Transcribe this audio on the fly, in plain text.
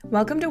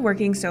Welcome to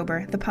Working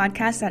Sober, the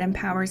podcast that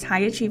empowers high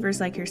achievers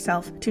like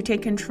yourself to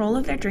take control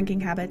of their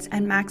drinking habits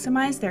and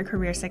maximize their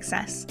career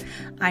success.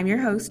 I'm your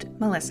host,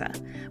 Melissa.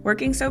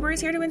 Working Sober is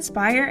here to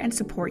inspire and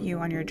support you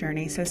on your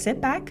journey, so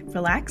sit back,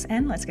 relax,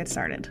 and let's get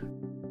started.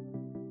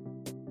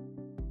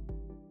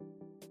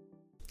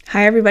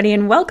 Hi, everybody,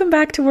 and welcome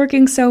back to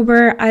Working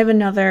Sober. I have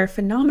another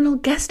phenomenal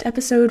guest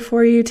episode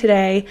for you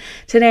today.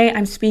 Today,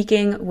 I'm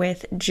speaking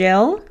with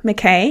Gill,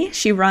 McKay.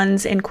 She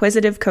runs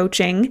Inquisitive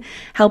Coaching,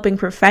 helping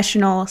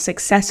professional,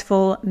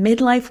 successful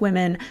midlife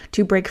women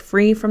to break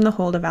free from the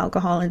hold of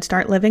alcohol and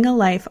start living a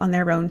life on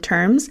their own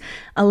terms,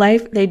 a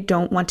life they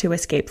don't want to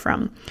escape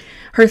from.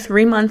 Her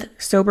 3-month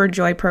Sober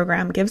Joy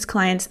program gives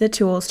clients the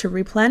tools to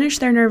replenish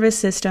their nervous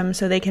system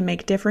so they can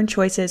make different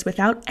choices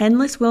without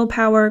endless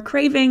willpower,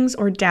 cravings,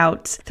 or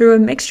doubts. Through a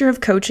mixture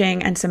of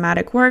coaching and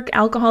somatic work,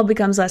 alcohol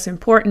becomes less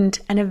important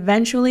and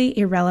eventually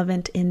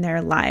irrelevant in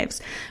their lives.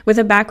 With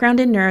a background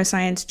in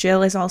neuroscience,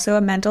 Gill is also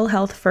a mental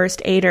health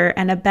first aider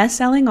and a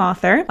best-selling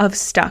author of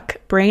Stuck,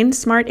 Brain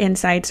Smart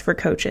Insights for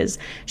Coaches.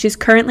 She's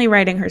currently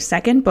writing her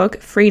second book,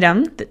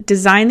 Freedom,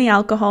 Design the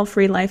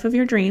Alcohol-Free Life of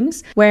Your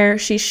Dreams, where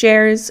she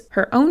shares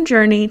her own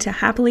journey to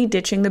happily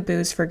ditching the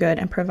booze for good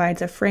and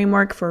provides a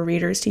framework for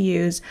readers to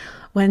use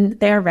when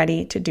they are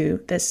ready to do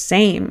the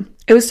same.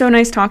 It was so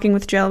nice talking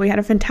with Gill. We had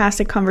a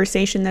fantastic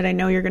conversation that I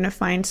know you're going to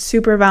find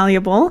super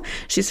valuable.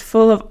 She's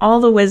full of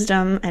all the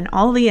wisdom and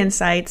all the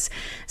insights.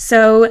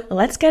 So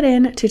let's get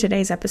into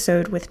today's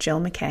episode with Gill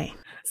McKay.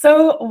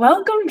 So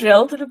welcome,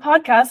 Gill, to the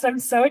podcast. I'm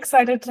so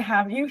excited to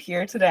have you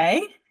here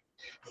today.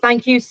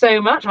 Thank you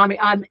so much.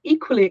 I'm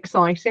equally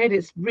excited.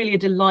 It's really a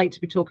delight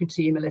to be talking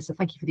to you, Melissa.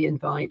 Thank you for the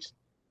invite.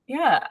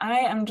 Yeah, I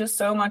am just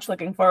so much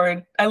looking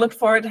forward. I look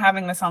forward to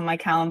having this on my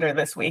calendar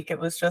this week. It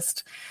was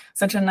just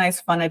such a nice,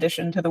 fun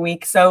addition to the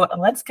week. So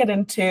let's get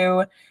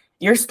into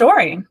your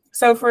story.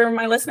 So for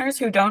my listeners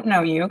who don't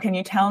know you, can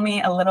you tell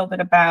me a little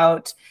bit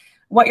about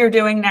what you're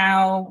doing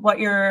now, what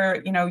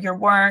your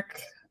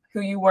work,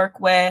 who you work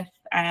with,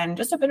 and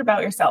just a bit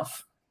about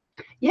yourself?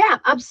 Yeah,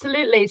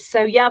 absolutely.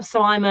 So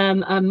I'm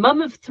a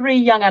mum of 3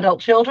 young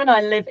adult children.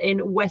 I live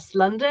in West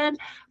London,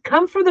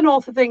 come from the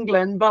north of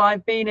England, but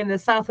I've been in the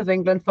south of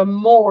England for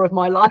more of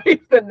my life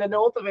than the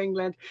north of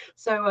England.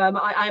 So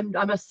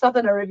I'm a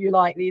southerner, if you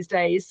like, these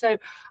days. So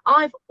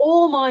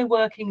all my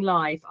working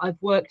life,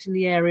 I've worked in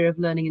the area of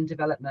learning and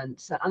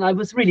development. And I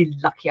was really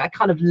lucky. I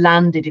kind of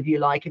landed, if you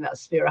like, in that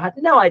sphere. I had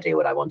no idea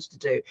what I wanted to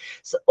do.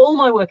 So all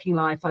my working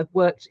life, I've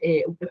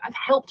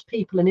helped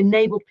people and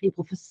enabled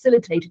people,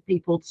 facilitated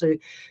people to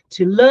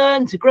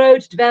learn, to grow,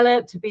 to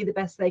develop, to be the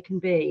best they can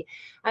be.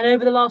 And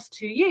over the last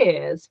 2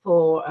 years,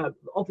 for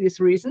obvious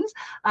reasons,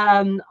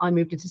 I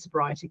moved into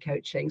sobriety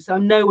coaching. So I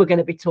know we're going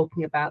to be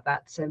talking about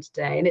that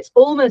today. And it's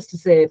almost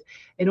as if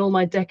in all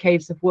my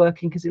decades of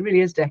working, because it really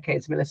is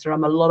decades, Melissa,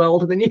 I'm a lot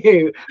older than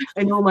you.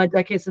 In all my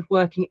decades of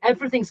working,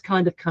 everything's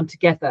kind of come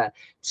together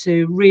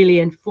to really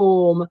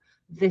inform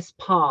this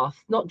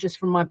path, not just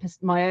from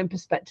my own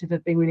perspective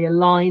of being really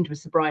aligned with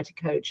sobriety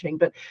coaching,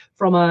 but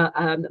from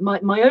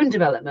my own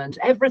development.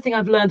 Everything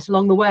I've learned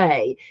along the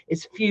way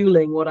is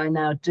fueling what I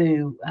now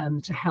do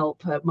to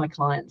help my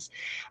clients.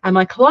 And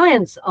my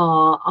clients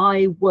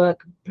I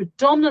work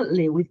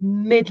predominantly with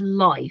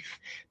midlife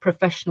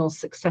professional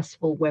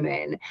successful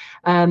women.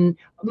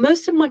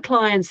 Most of my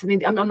clients,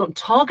 I'm not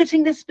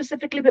targeting this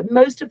specifically, but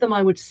most of them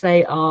I would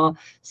say are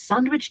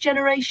sandwich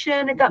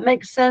generation, if that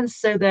makes sense.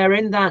 So they're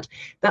in that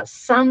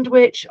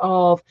sandwich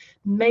of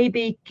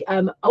maybe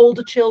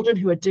older children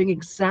who are doing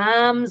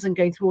exams and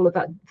going through all of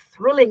that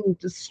thrilling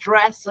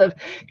stress of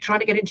trying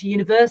to get into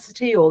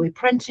university or the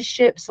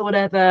apprenticeships or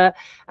whatever,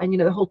 and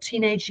the whole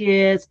teenage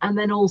years, and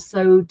then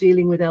also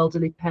dealing with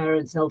elderly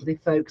parents, elderly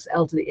folks,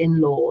 elderly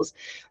in-laws.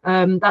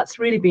 That's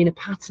really been a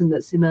pattern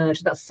that's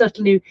emerged.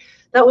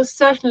 That was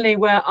certainly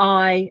where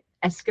I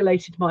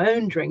escalated my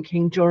own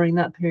drinking during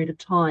that period of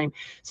time.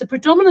 So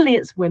predominantly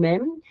it's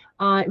women.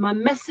 My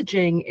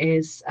messaging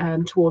is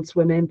towards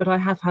women, but I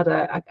have had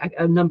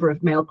a number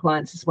of male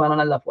clients as well,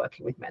 and I love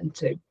working with men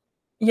too.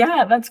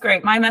 Yeah, that's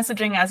great. My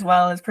messaging as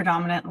well is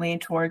predominantly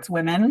towards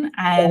women,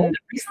 and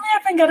recently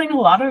I've been getting a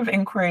lot of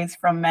inquiries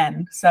from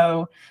men.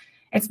 So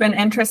it's been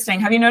interesting.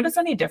 Have you noticed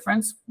any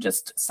difference?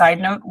 Just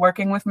side note,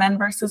 working with men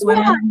versus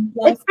women?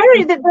 It's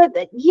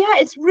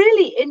it's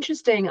really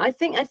interesting. I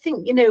think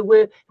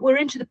we're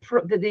into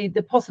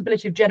the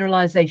possibility of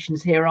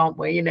generalizations here, aren't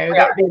we? Men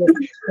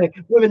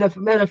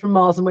are from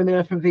Mars and women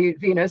are from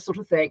Venus, sort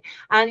of thing.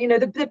 And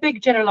the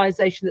big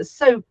generalization that's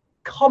so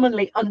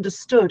commonly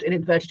understood in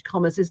inverted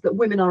commas is that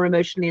women are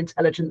emotionally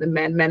intelligent than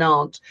men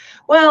aren't.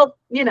 Well,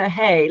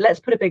 hey, let's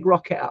put a big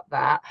rocket up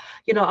that.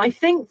 I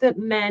think that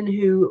men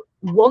who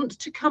want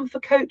to come for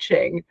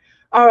coaching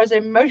are as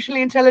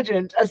emotionally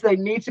intelligent as they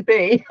need to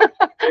be.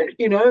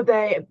 You know,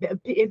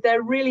 if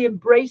they're really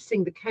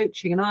embracing the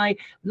coaching, and I,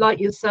 like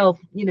yourself,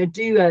 you know,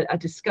 do a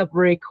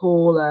discovery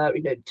call,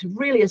 you know, to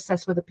really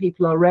assess whether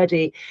people are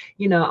ready.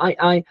 You know,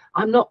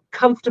 I'm not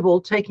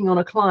comfortable taking on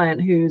a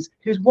client whose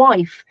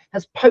wife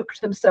has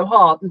poked them so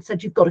hard and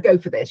said, you've got to go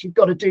for this, you've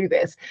got to do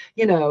this,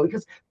 you know,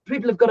 because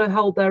people have got to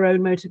hold their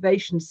own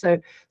motivation. So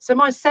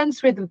my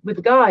sense with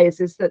the guys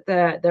is that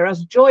they're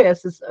as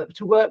joyous as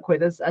to work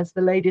with as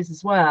the ladies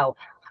as well.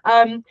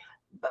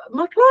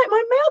 My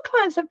male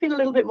clients have been a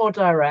little bit more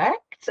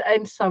direct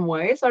in some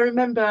ways. I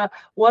remember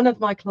one of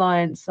my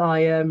clients,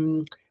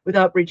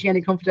 without breaching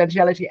any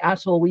confidentiality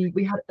at all,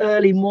 we had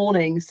early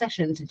morning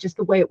sessions. It's just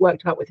the way it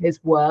worked out with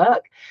his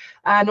work.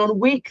 And on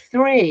week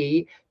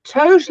 3,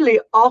 totally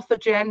off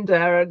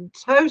agenda and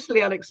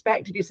totally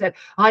unexpected, he said,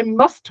 I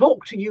must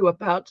talk to you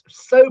about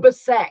sober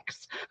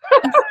sex.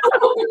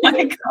 Oh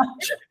my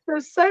gosh.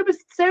 So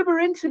sober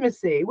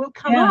intimacy will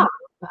come up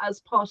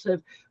as part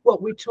of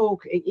what we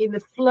talk in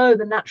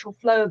the natural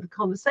flow of the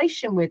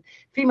conversation with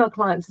female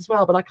clients as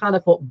well. But I kind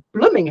of thought,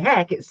 blooming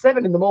heck, it's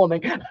 7 in the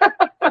morning.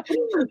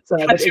 So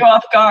catch you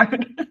off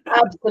guard.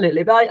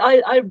 Absolutely. But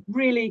I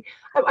really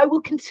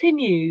will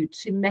continue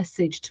to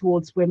message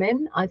towards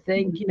women. I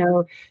think, you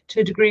know,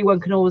 to a degree, one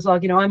can always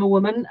argue, you know, I'm a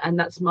woman and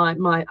that's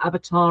my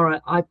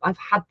avatar. I've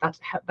had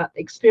that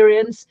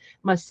experience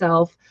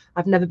myself.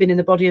 I've never been in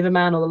the body of a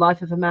man or the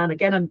life of a man.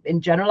 Again, I'm in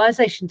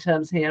generalization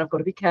terms here. I've got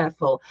to be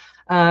careful.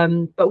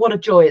 But what a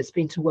joy it's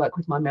been to work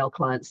with my male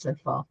clients so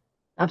far.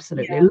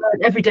 Absolutely. Yeah.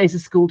 Every day's a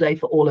school day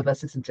for all of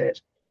us, isn't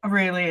it? It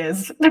really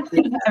is.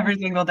 Every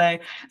single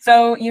day.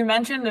 So you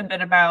mentioned a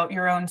bit about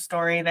your own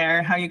story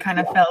there, how you kind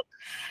of felt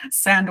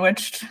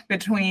sandwiched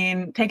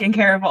between taking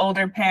care of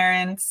older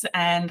parents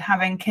and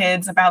having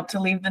kids about to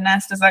leave the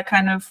nest. Is that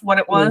kind of what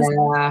it was?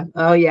 Yeah.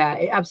 Oh yeah,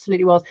 it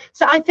absolutely was.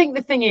 So I think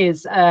the thing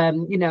is,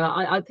 you know,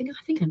 I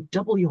think I'm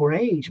double your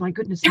age. My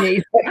goodness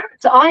me.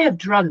 So I have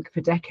drunk for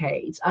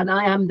decades, and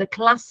I am the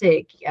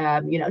classic,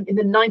 you know, in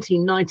the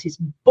 1990s,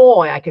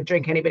 boy, I could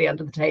drink anybody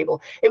under the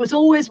table. It was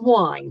always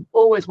wine,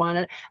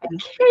 and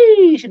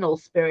occasional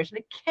spirit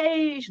and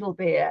occasional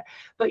beer.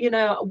 But, you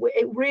know,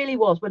 it really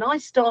was when I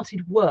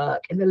started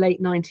work in the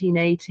late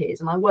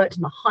 1980s, and I worked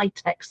in the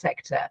high-tech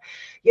sector,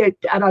 you know,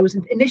 and I was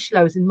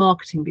in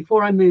marketing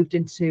before I moved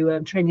into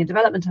training and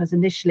development. I was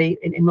initially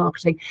in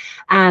marketing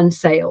and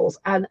sales,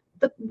 and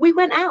we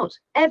went out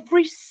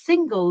every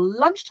single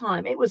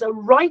lunchtime. It was a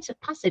rite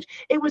of passage.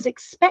 It was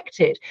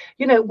expected,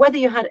 you know, whether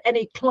you had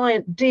any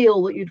client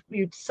deal that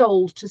you'd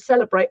sold to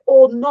celebrate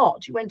or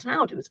not, you went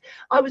out.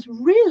 I was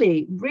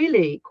really,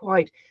 really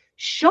quite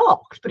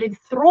shocked, but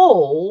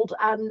enthralled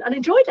and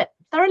enjoyed it,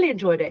 thoroughly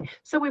enjoyed it.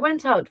 So we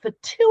went out for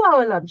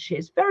 2-hour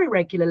lunches very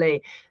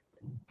regularly.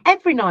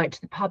 Every night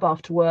to the pub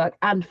after work,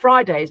 and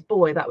Fridays,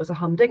 boy, that was a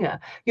humdinger,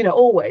 you know,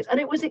 always. And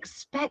it was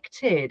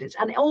expected.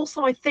 And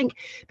also, I think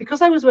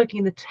because I was working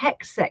in the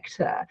tech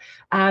sector,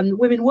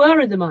 women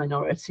were in the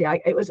minority.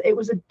 I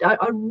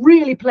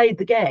really played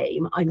the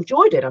game. I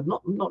enjoyed it. I'm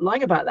not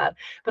lying about that.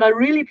 But I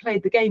really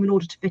played the game in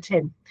order to fit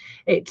in.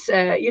 It's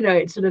you know,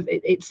 it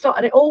started,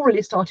 and it all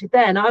really started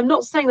there. Now, I'm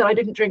not saying that I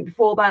didn't drink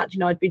before that. You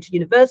know, I'd been to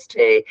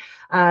university,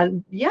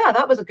 and yeah,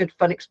 that was a good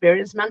fun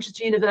experience.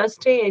 Manchester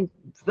University, and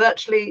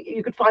virtually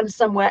you could find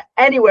somewhere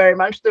anywhere in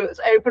Manchester that's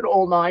open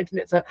all night, and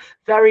it's a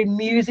very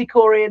music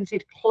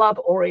oriented, club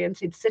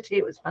oriented city.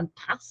 It was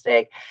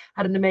fantastic.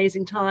 Had an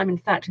amazing time. In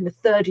fact, in the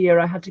 3rd year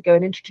I had to go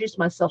and introduce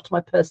myself to my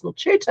personal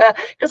tutor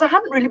because I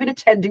hadn't really been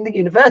attending the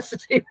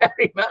university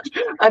very much.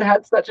 I'd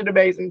had such an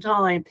amazing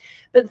time.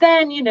 But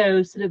then, you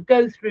know, sort of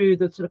go through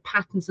the sort of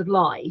patterns of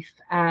life,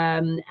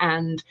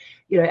 and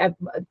you know,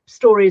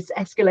 stories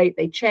escalate,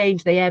 they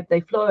change, they ebb, they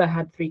flow. I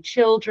had 3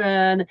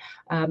 children.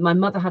 My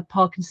mother had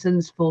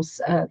Parkinson's for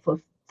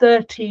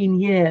 13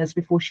 years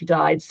before she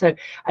died. So,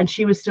 and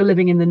she was still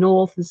living in the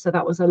north, and so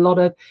that was a lot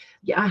of,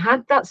 I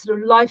had that sort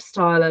of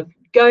lifestyle of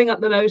going up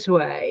the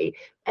motorway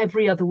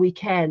every other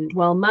weekend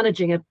while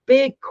managing a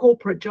big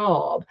corporate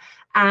job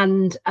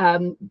and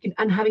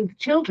having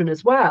children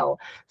as well.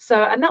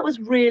 So, and that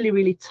was really,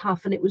 really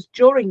tough. And it was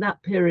during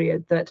that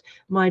period that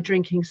my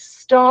drinking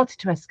started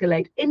to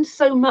escalate, in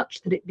so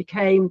much that it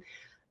became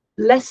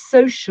less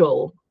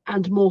social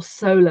and more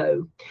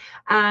solo.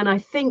 And I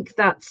think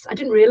I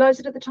didn't realize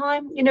it at the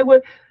time. You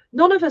know,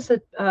 none of us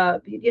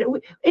are, you know,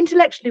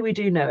 intellectually we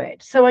do know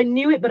it. So I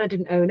knew it, but I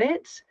didn't own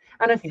it.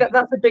 And I think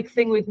that's a big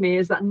thing with me,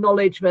 is that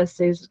knowledge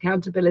versus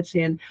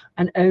accountability and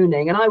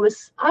owning. And I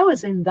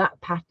was in that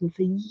pattern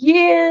for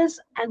years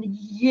and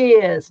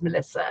years,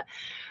 Melissa.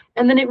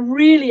 And then it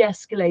really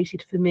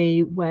escalated for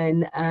me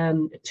when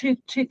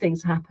two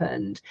things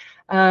happened.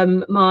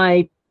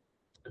 My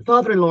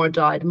father-in-law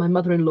died, and my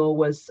mother-in-law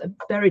was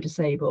very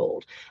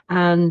disabled,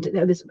 and you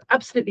know, this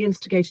absolutely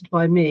instigated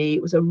by me.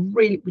 It was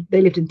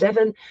they lived in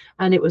Devon,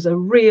 and it was a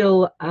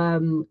real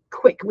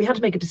quick, we had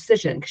to make a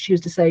decision because she was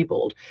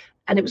disabled.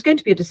 and it was going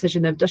to be a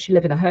decision of, does she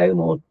live in a home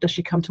or does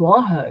she come to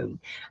our home?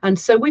 And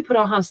so we put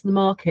our house in the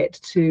market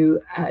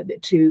to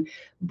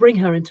bring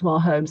her into our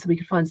home so we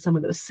could find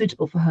someone that was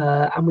suitable for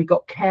her, and we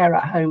got care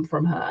at home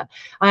from her.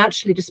 I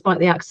actually, despite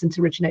the accent,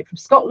 originate from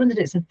Scotland, and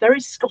it's a very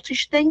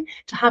Scottish thing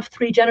to have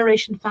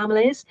 3-generation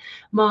families.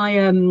 My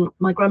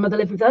grandmother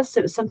lived with us, so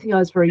it was something I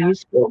was very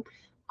used to.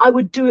 I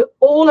would do it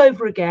all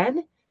over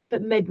again,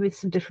 but maybe with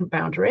some different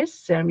boundaries.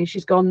 So, I mean,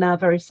 she's gone now,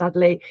 very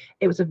sadly.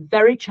 It was a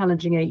very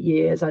challenging 8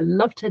 years. I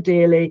loved her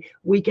dearly.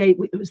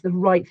 It was the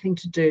right thing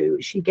to do.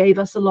 She gave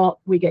us a lot.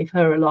 We gave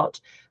her a lot.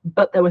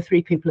 But there were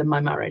 3 people in my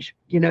marriage.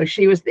 You know,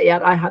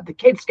 I had the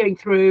kids going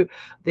through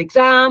the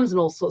exams and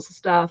all sorts of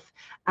stuff.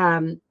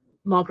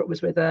 Margaret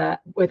was with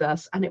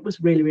us, and it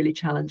was really, really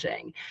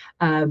challenging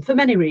for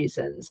many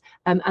reasons.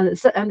 And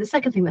the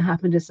second thing that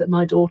happened is that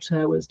my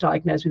daughter was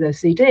diagnosed with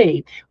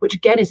OCD, which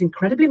again is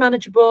incredibly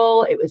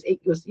manageable. It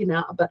was, you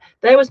know, but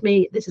there was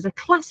me. This is a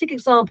classic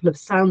example of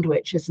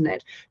sandwich, isn't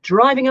it?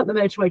 Driving up the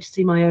motorway to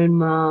see my own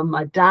mum.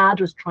 My dad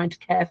was trying to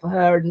care for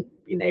her, and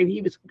you know,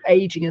 he was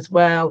aging as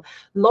well.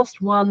 Lost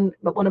one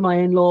of my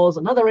in-laws.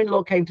 Another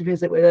in-law came to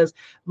visit with us.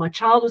 My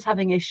child was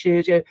having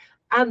issues. You know,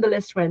 and the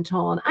list went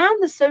on,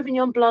 and the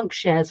Sauvignon Blanc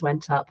shares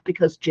went up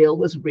because Gill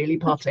was really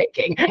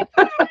partaking.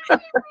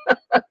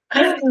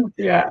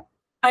 Yeah.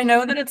 I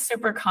know that it's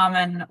super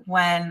common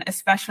when,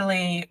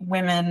 especially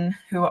women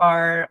who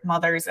are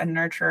mothers and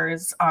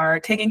nurturers, are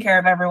taking care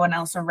of everyone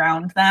else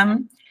around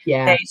them.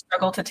 Yeah. They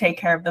struggle to take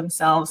care of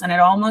themselves, and it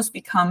almost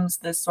becomes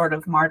this sort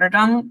of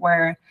martyrdom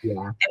where they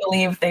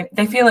believe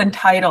they feel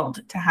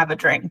entitled to have a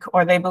drink,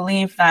 or they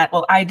believe that,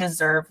 well, I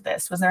deserve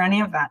this. Was there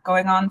any of that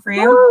going on for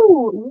you?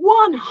 Oh,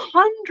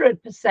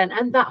 100%.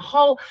 And that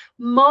whole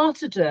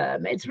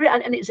martyrdom, it's real.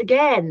 And it's,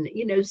 again,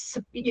 you know,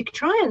 you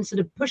try and sort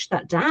of push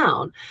that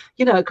down,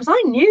 you know, because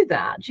I knew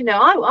that, you know,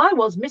 I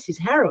was Mrs.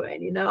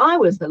 Heroin, you know, I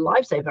was the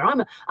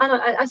lifesaver.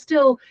 I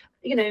still,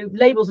 you know,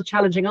 labels are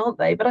challenging, aren't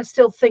they? But I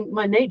still think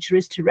my nature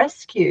is to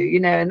rescue, you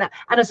know, and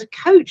as a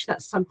coach,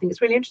 that's something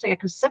that's really interesting. I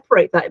can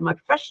separate that in my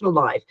professional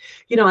life.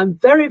 You know, I'm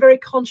very, very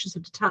conscious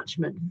of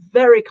detachment,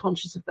 very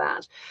conscious of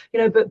that, you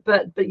know,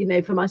 but you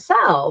know, for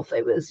myself,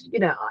 it was, you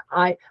know,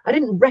 I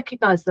didn't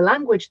recognize the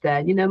language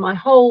then. You know, my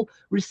whole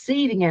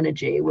receiving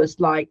energy was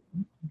like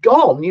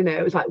gone. You know,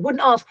 it was like,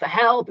 wouldn't ask for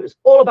help. It was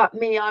all about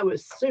me. I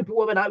was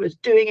superwoman. I was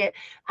doing it.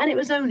 And it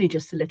was only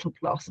just a little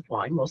glass of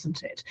wine,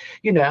 wasn't it?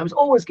 You know, I was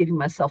always giving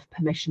myself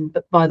permission.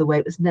 But by the way,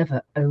 it was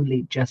never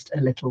only just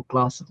a little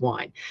glass of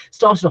wine.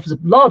 Started off as a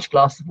large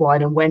glass of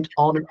wine and went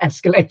on and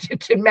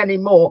escalated to many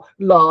more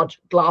large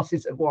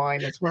glasses of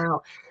wine as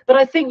well. But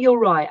I think you're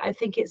right. I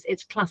think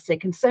it's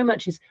classic, and so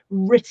much is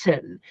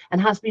written and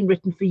has been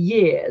written for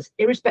years,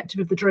 irrespective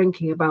of the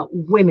drinking, about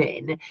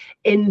women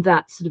in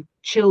that sort of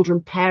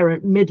children,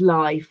 parent,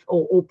 midlife,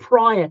 or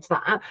prior to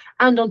that,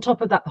 and on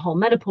top of that, the whole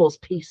menopause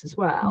piece as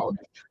well.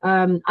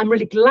 I'm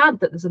really glad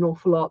that there's an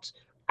awful lot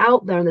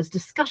out there and there's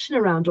discussion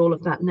around all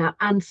of that now,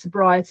 and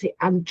sobriety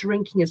and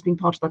drinking has been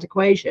part of that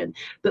equation.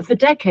 But for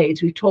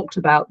decades we've talked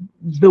about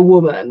the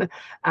woman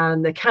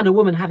and the can a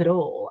woman have it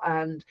all,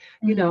 and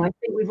you know, I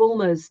think we've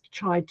almost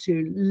tried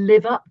to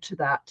live up to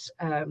that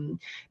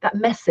that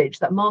message,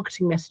 that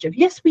marketing message of,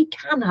 yes, we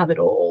can have it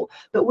all,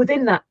 but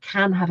within that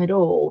can have it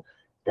all,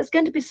 there's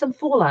going to be some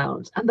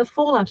fallout, and the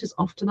fallout is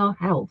often our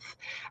health.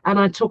 And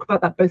I talk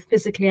about that both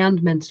physically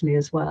and mentally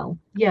as well.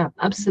 Yeah,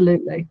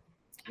 absolutely.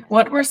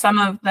 What were some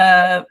of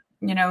the,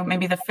 you know,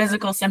 maybe the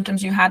physical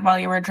symptoms you had while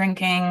you were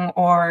drinking,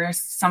 or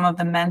some of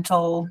the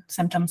mental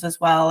symptoms as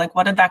well? Like,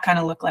 what did that kind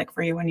of look like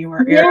for you when you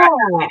were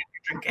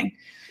drinking?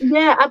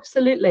 Yeah,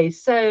 absolutely.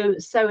 So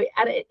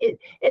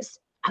it's,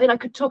 I mean, I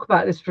could talk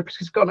about this because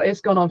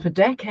it's gone on for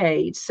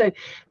decades. So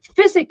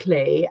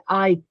physically,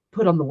 I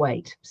put on the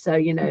weight. So,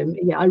 you know,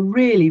 yeah, I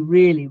really,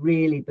 really,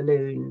 really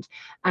ballooned.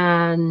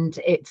 And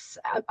it's,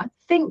 I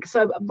think,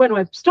 so when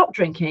I stopped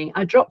drinking,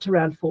 I dropped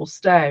around 4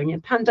 stone. You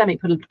know, pandemic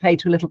put a pay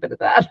to a little bit of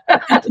that.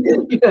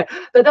 You know,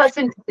 but that's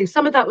interesting.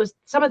 Some of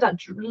that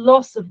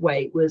loss of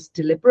weight was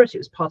deliberate. It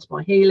was part of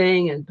my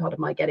healing and part of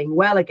my getting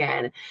well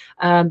again.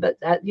 But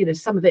you know,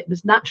 some of it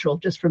was natural,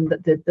 just from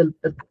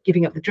the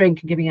giving up the drink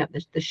and giving up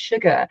the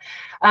sugar.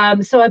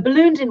 So I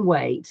ballooned in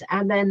weight,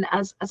 and then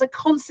as a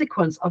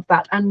consequence of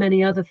that and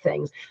many other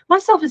things, my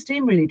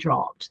self-esteem really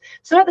dropped.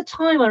 So at the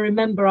time, I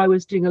remember I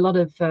was doing a lot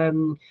of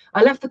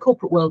I left the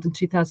corporate world in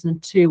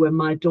 2002 when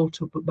my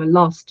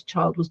last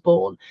child was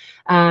born,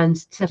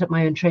 and set up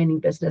my own training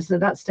business. And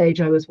at that stage,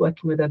 I was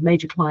working with a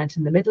major client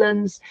in the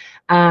Midlands,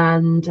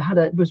 and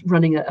was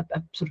running a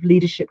sort of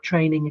leadership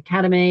training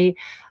academy.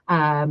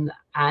 And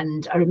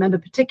I remember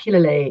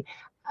particularly,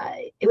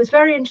 it was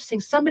very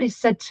interesting. Somebody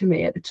said to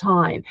me at the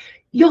time,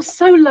 You're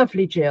so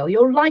lovely, Jill.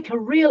 You're like a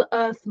real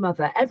Earth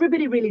mother.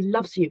 Everybody really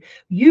loves you.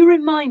 You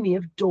remind me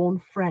of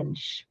Dawn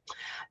French.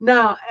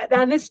 Now,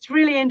 and it's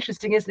really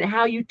interesting, isn't it?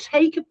 How you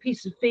take a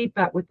piece of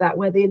feedback with that,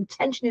 where the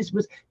intention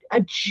was a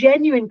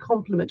genuine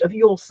compliment of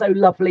 "you're so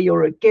lovely,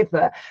 you're a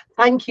giver.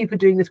 Thank you for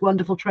doing this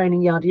wonderful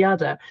training, yada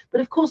yada." But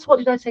of course, what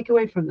did I take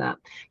away from that?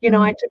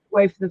 I took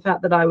away from the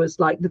fact that I was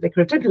like the Vicar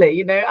of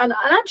Dibley, and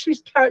actually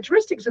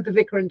characteristics of the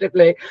Vicar and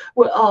Dibley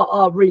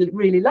are really,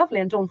 really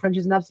lovely. And Dawn French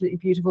is an absolutely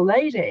beautiful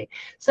lady.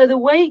 So the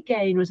weight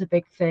gain was a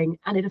big thing,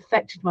 and it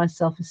affected my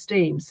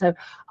self-esteem. So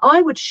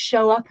I would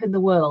show up in the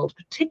world,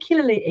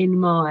 particularly in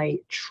my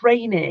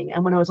training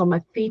and when I was on my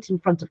feet in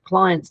front of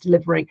clients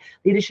delivering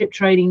leadership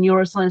training,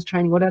 neuroscience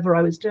training, whatever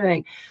I was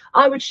doing,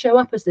 I would show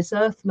up as this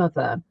Earth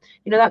Mother.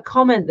 That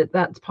comment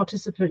that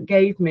participant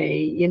gave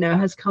me,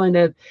 has kind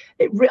of,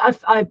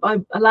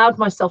 I've allowed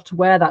myself to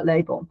wear that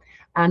label.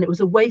 And it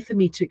was a way for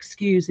me to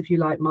excuse, if you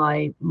like,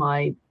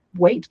 my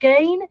weight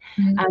gain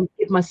and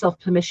give myself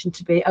permission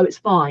to be, oh, it's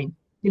fine.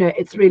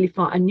 It's really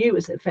fine. I knew it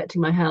was affecting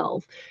my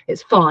health.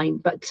 It's fine,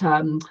 but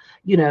I'm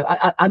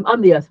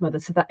the Earth Mother,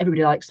 so that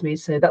everybody likes me,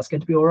 so that's going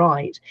to be all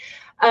right.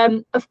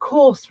 Of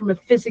course, from a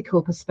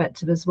physical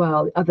perspective as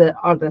well,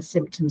 other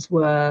symptoms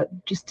were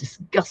just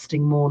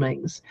disgusting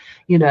mornings.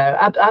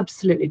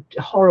 Absolutely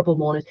horrible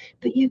mornings.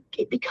 But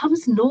it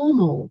becomes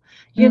normal.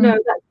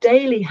 That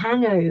daily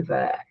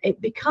hangover.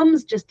 It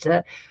becomes just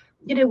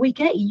we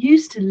get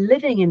used to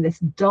living in this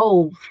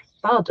dull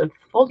thud of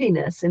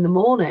fogginess in the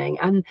morning,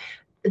 and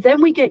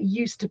then we get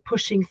used to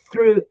pushing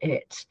through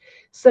it.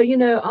 So,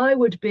 I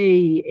would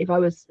be, if I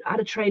was at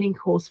a training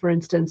course, for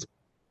instance,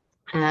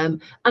 and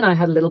I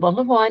had a little bottle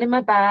of wine in my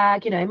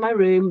bag, in my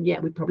room. Yeah,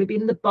 we'd probably be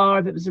in the bar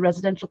if it was a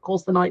residential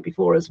course the night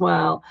before as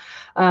well.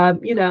 I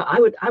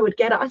would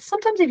get up. I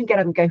sometimes even get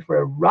up and go for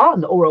a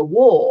run or a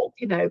walk,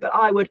 but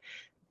I would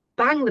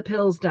bang the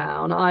pills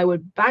down. I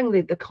would bang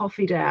the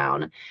coffee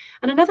down.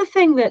 And another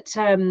thing that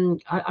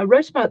I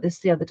wrote about this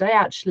the other day,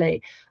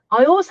 actually,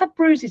 I always had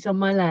bruises on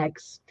my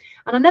legs.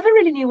 And I never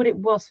really knew what it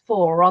was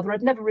for, or rather,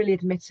 I'd never really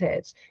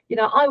admitted.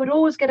 I would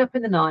always get up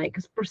in the night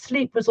because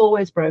sleep was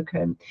always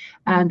broken,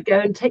 and go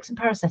and take some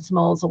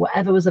paracetamols or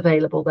whatever was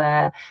available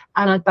there.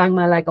 And I'd bang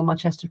my leg on my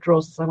chest of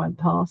drawers as I went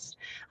past.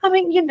 I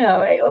mean, and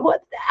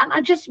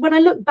I just, when I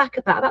look back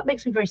at that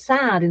makes me very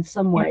sad in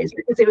some ways,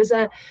 because it was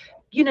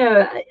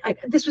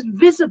this was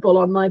visible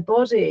on my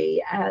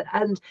body,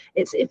 and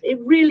it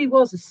really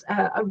was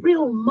a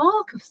real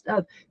mark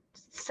of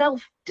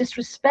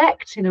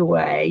self-disrespect in a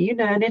way,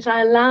 and yet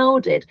I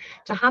allowed it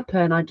to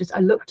happen. I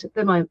looked at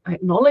them, I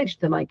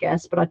acknowledged them, I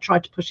guess, but I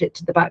tried to push it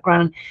to the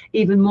background,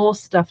 even more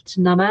stuff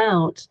to numb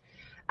out.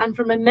 And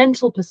from a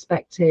mental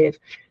perspective,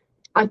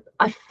 I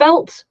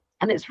felt,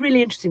 and it's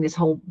really interesting,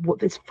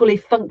 this fully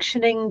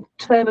functioning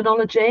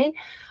terminology.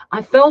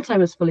 I felt I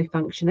was fully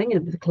functioning,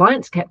 and the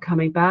clients kept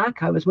coming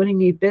back. I was winning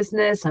new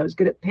business. I was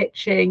good at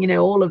pitching,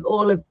 all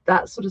of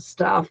that sort of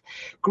stuff.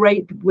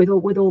 Great with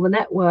all the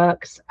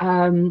networks.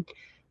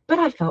 But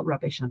I felt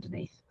rubbish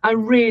underneath. I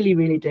really,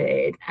 really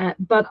did.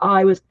 But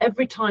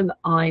every time that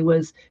I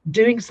was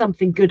doing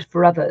something good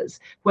for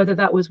others, whether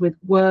that was with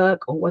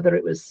work or whether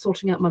it was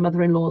sorting out my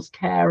mother-in-law's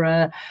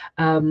carer,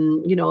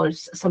 or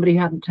somebody who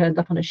hadn't turned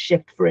up on a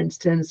shift, for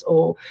instance,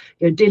 or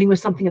dealing with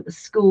something at the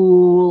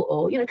school,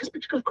 or because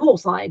of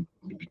course I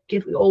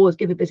always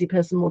give a busy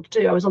person more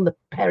to do. I was on the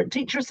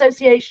Parent-Teacher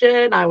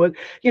Association. I'm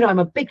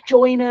a big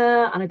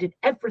joiner, and I did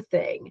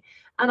everything.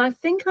 And I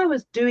think I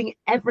was doing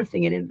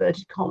everything in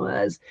inverted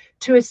commas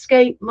to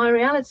escape my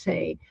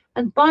reality.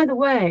 And by the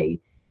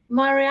way,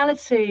 my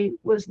reality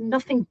was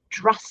nothing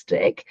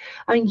drastic.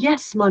 I mean,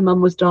 yes, my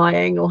mum was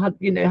dying or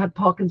had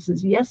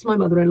Parkinson's. Yes, my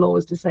mother-in-law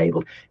was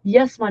disabled.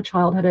 Yes, my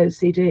child had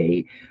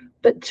OCD.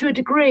 But to a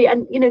degree,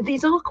 and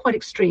these are quite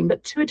extreme,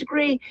 but to a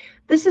degree,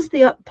 this is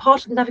the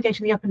part of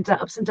navigating the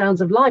ups and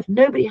downs of life.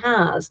 Nobody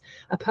has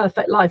a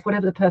perfect life,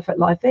 whatever the perfect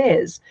life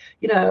is,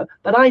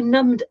 but I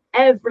numbed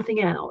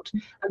everything out.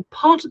 And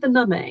part of the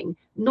numbing,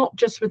 not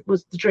just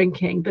was the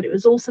drinking, but it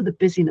was also the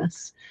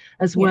busyness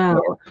as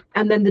well.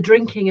 And then the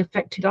drinking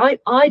affected,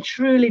 I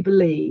truly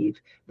believe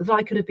that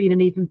I could have been an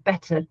even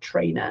better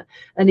trainer,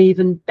 an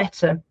even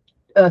better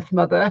Earth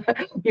Mother,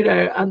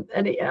 and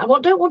I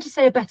don't want to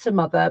say a better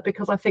mother,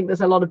 because I think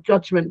there's a lot of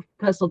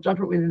personal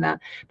judgment within that.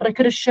 But I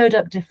could have showed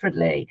up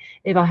differently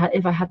if I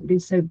hadn't been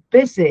so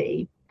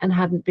busy and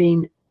hadn't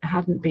been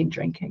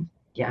drinking.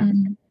 Yeah.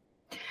 Mm-hmm.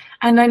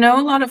 And I know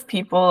a lot of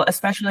people,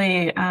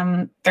 especially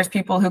there's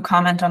people who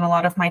comment on a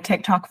lot of my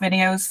TikTok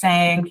videos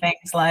saying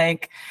things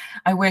like,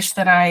 I wish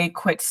that I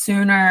quit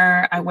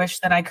sooner. I wish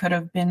that I could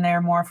have been there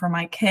more for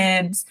my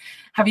kids.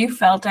 Have you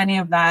felt any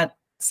of that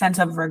sense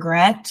of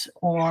regret,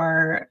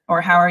 or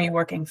how are you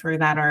working through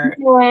that? Or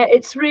yeah,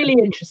 it's really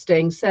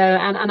interesting. So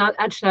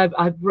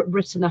I've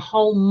written a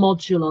whole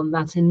module on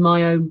that in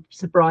my own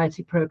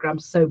sobriety program,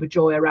 Sober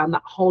Joy, around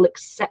that whole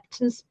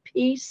acceptance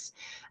piece.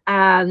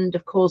 And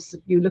of course,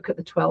 you look at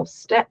the 12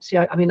 steps.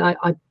 I mean,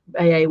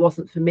 AA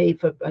wasn't for me,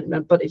 but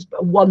it's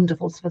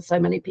wonderful for so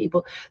many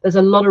people. There's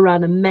a lot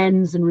around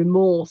amends and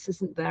remorse,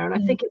 isn't there?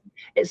 And I think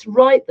it's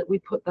right that we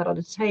put that on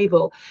a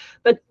table.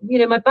 But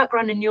my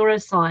background in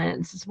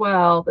neuroscience as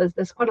well,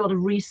 there's quite a lot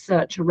of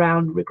research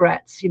around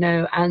regrets,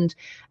 and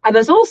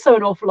there's also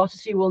an awful lot,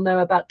 as you will know,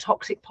 about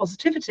toxic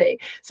positivity.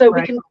 So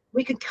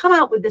we can come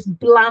out with this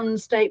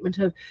bland statement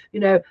of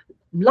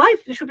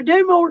life, there should be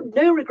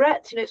no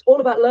regrets, it's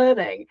all about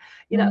learning.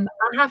 I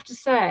have to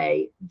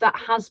say that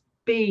has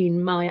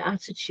been my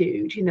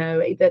attitude,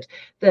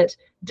 that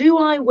do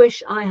I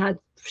wish I had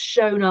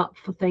shown up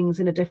for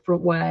things in a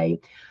different way?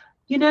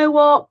 You know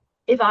what,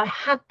 if I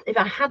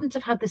hadn't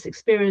have had this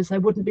experience, I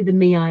wouldn't be the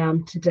me I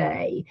am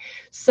today.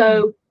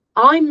 So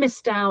I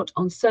missed out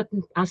on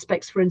certain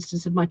aspects, for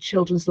instance, of my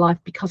children's life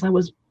because I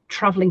was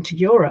traveling to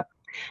Europe,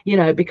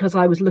 because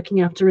I was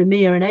looking after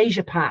EMEA and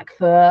Asia Pac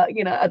for,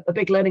 a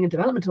big learning and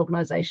development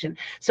organization.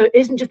 So it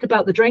isn't just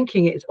about the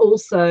drinking, it's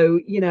also,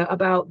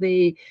 about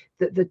the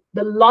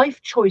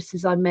life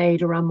choices I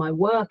made around my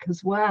work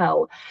as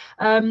well.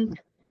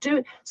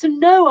 So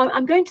no,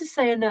 I'm going to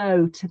say a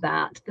no to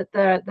that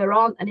there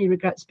aren't any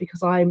regrets,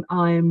 because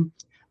I'm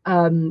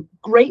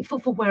grateful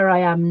for where I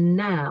am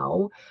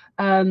now.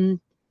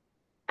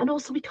 And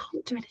also, we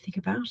can't do anything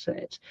about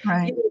it.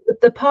 Right.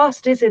 The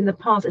past is in the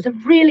past. It's a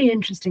really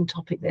interesting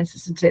topic, this,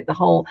 isn't it? The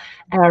whole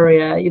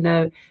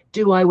area,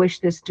 do I wish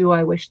this? Do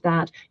I wish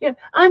that?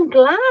 I'm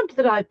glad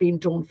that I've been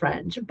Dawn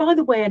French. And by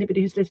the way,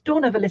 anybody who's listened,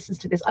 Dawn ever listens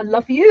to this, I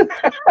love you.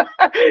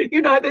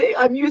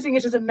 I'm using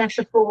it as a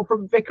metaphor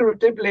from Vicar of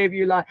Dibley, if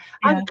you like.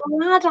 Yeah. I'm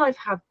glad I've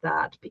had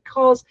that,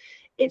 because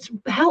it's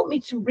helped me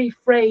to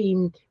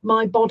reframe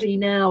my body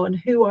now and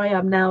who I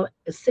am now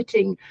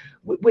sitting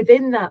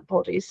within that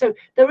body. So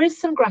there is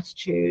some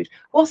gratitude.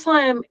 What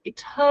I am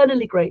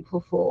eternally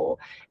grateful for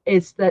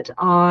is that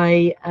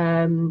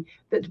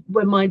that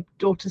when my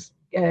daughter's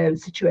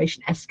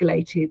situation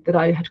escalated, that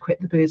I had quit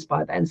the booze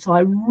by then. So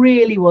I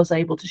really was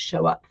able to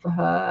show up for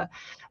her.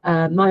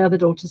 My other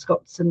daughter's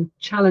got some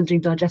challenging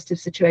digestive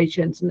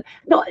situations, and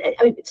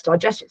it's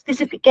digestive.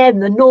 This is again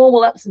the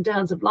normal ups and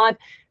downs of life.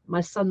 My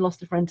son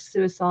lost a friend to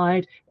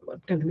suicide. I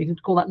don't think we can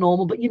call that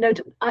normal, but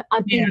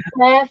I've been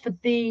there for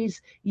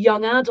these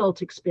young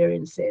adult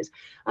experiences.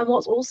 And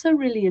what's also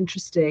really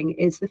interesting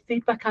is the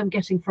feedback I'm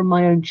getting from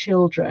my own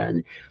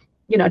children.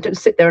 I don't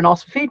sit there and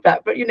ask for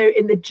feedback, but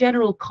in the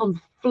general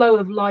flow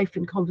of life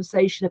and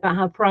conversation about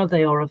how proud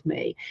they are of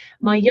me.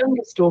 My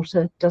youngest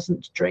daughter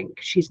doesn't drink.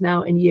 She's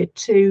now in year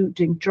 2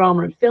 doing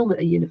drama and film at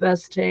a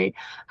university,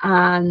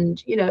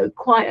 and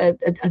quite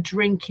a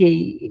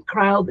drinky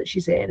crowd that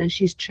she's in, and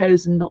she's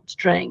chosen not to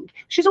drink.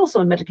 She's also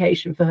on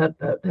medication for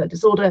her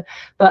disorder,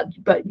 but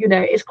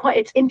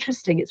it's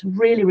interesting. It's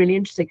really, really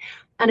interesting.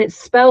 And it's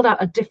spelled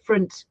out a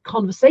different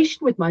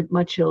conversation with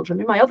my children. I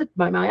mean,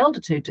 my elder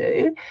 2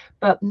 do,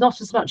 but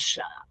not as much.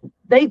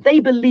 They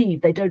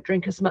believe they don't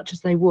drink as much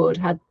as they would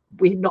had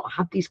we not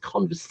had these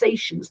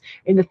conversations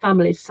in the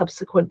family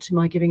subsequent to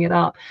my giving it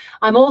up.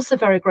 I'm also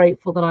very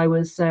grateful that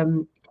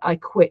I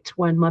quit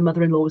when my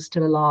mother-in-law was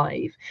still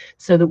alive,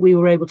 so that we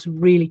were able to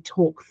really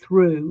talk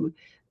through,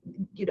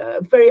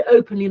 very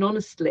openly and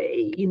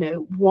honestly,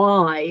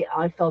 why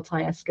I felt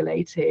I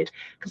escalated,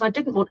 because I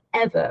didn't want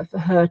ever for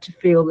her to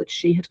feel that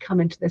she had come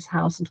into this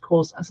house and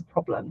caused us a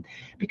problem,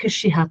 because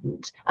she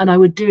hadn't, and I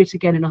would do it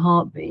again in a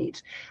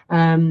heartbeat.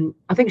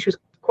 I think she was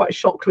quite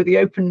shocked with the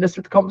openness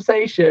of the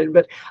conversation,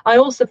 but I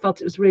also felt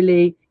it was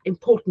really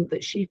important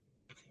that she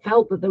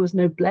felt that there was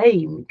no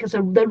blame, because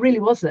there really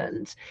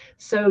wasn't.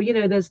 So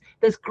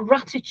there's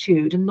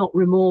gratitude and not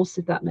remorse,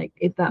 if that makes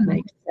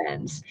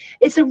sense.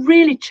 It's a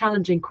really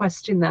challenging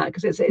question, that,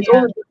 because it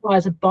always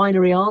requires a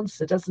binary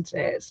answer, doesn't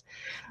it?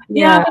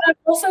 Yeah, but I've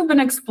also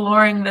been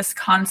exploring this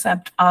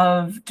concept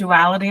of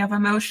duality of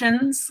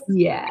emotions.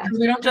 Yeah, because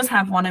we don't just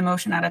have one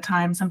emotion at a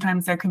time.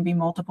 Sometimes there can be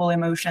multiple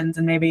emotions,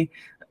 and maybe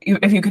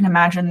if you can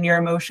imagine your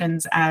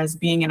emotions as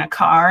being in a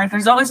car,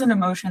 there's always an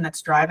emotion that's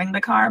driving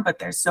the car, but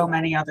there's so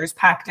many others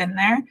packed in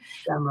there.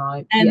 Damn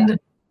right. And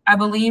I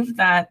believe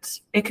that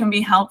it can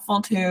be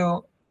helpful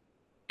to,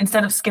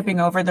 instead of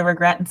skipping over the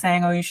regret and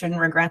saying, oh, you shouldn't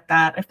regret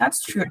that, if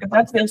that's true, if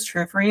that feels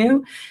true for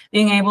you,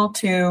 being able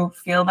to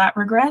feel that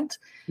regret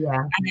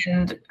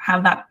and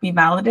have that be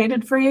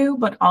validated for you,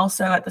 but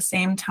also at the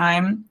same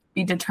time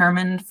be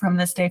determined from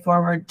this day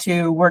forward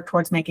to work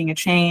towards making a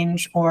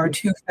change, or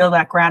to feel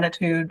that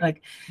gratitude.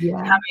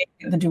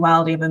 Having the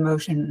duality of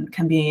emotion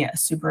can be a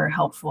super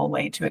helpful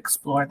way to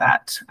explore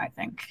that, I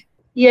think.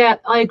 Yeah,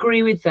 I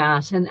agree with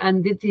that. And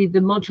the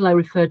module I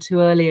referred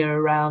to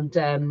earlier around,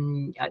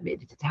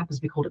 it happens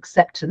to be called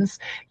acceptance.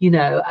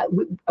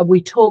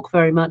 We talk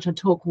very much, I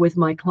talk with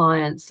my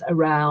clients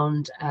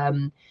around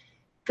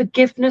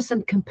forgiveness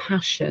and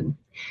compassion.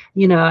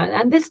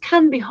 And this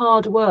can be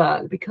hard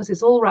work because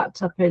it's all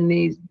wrapped up in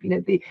these,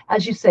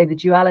 as you say, the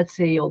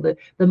duality or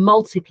the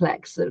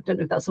multiplex. I don't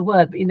know if that's a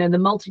word, but the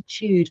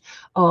multitude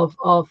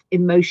of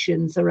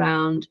emotions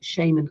around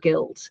shame and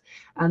guilt.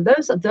 And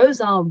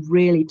those are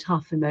really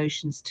tough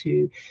emotions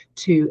to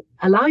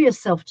allow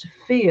yourself to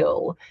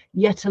feel,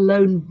 yet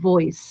alone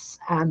voice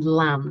and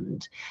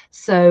land.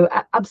 So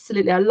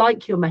absolutely, I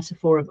like your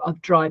metaphor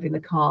of driving the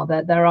car.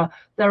 There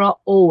are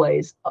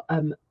always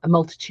a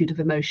multitude of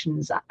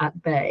emotions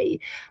at bay.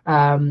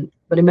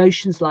 But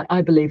emotions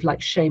I believe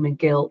like shame and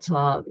guilt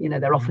are,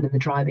 they're often in the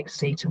driving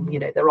seat, and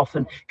they're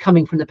often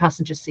coming from the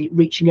passenger seat,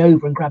 reaching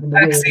over and grabbing the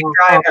wheel.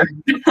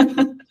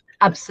 Driver.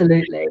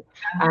 Absolutely.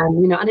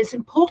 And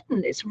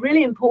it's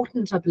really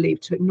important, I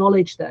believe, to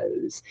acknowledge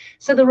those.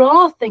 So there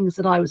are things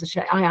that I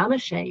am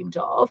ashamed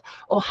of,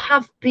 or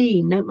have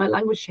been, note my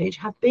language change,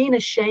 have been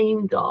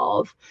ashamed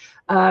of.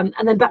 And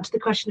then back to the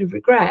question of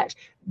regret.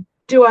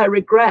 Do I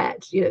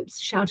regret,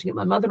 shouting at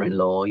my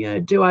mother-in-law?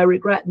 Do I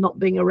regret not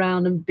being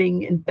around and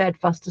being in bed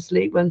fast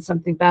asleep when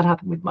something bad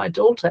happened with my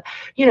daughter?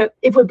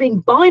 If we're being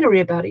binary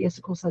about it, yes,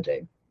 of course I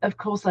do. Of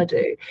course I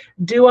do.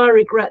 Do I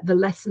regret the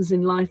lessons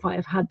in life I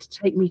have had to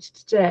take me to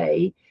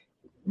today?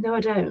 No, I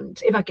don't.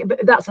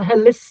 But that's a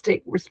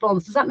holistic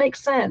response. Does that make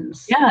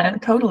sense? Yeah,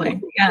 totally.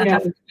 Yeah, it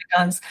definitely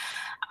does.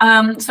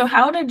 So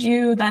how did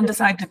you then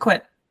decide to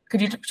quit?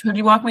 Could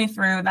you walk me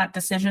through that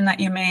decision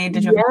that you made?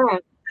 Did you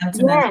look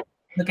into how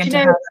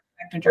that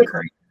affected your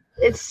career?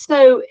 It's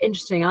so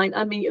interesting.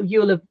 I mean,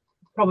 you'll have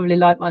probably,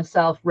 like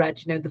myself,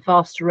 read the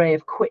vast array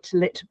of quit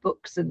lit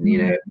books and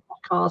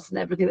podcasts and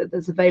everything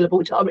that's available,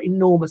 which are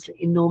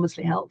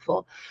enormously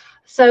helpful.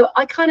 So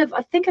I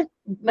think I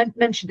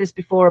mentioned this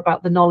before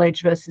about the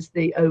knowledge versus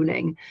the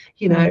owning.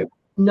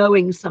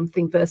 Knowing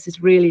something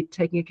versus really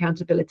taking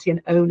accountability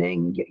and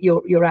owning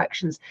your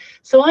actions.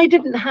 So I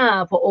didn't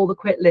have what all the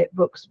quit lit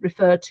books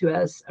refer to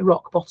as a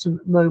rock bottom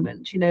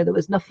moment. There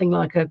was nothing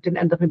like I didn't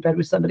end up in bed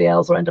with somebody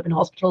else, or end up in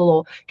hospital,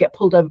 or get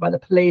pulled over by the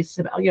police,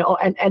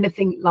 or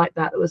anything like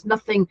that. There was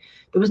nothing.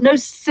 There was no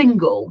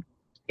single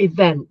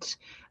event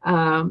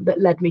that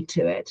led me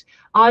to it.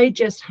 I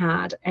just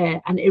had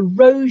an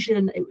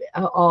erosion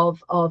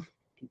of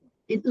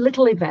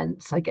little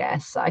events, I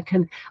guess. I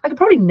could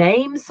probably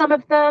name some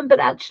of them,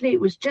 but actually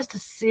it was just a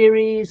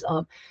series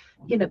of,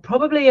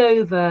 probably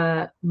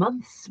over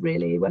months,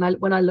 really, when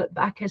I look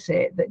back at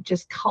it, that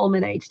just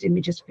culminated in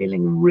me just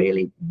feeling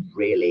really,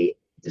 really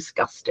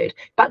disgusted.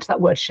 Back to that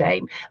word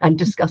shame, and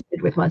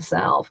disgusted with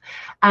myself.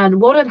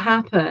 And what had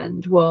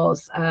happened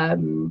was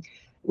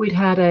we'd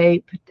had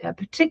a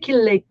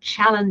particularly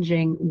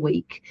challenging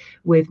week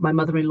with my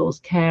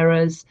mother-in-law's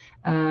carers.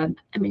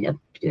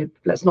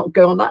 Let's not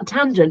go on that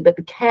tangent, but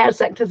the care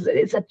sector,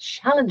 it's a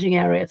challenging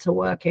area to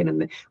work in,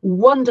 and the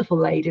wonderful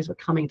ladies were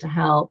coming to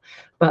help,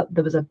 but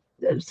there was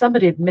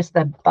somebody had missed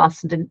their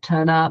bus and didn't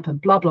turn up,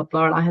 and blah blah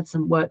blah, and I had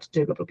some work to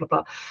do, blah blah blah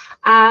blah.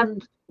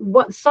 And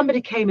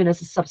somebody came in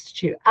as a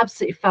substitute,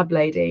 absolutely fab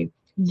lady,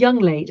 young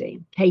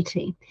lady,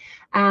 Katie,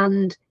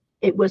 and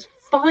it was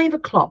 5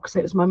 o'clock, so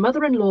it was my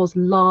mother-in-law's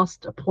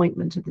last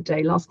appointment of the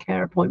day, last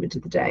care appointment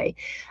of the day.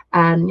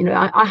 And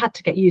I had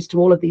to get used to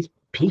all of these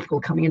people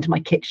coming into my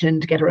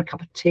kitchen to get her a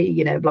cup of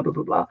tea, blah blah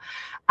blah blah.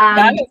 And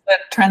that is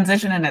a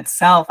transition in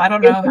itself. I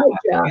don't know how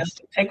it feels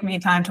to take me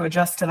time to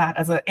adjust to that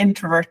as an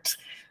introvert.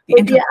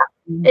 Yeah,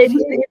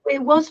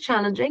 it was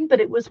challenging, but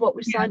it was what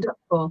we signed up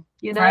for.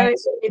 Right.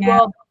 It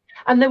was,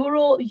 and they were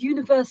all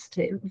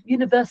universally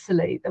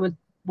there were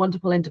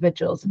wonderful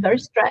individuals, very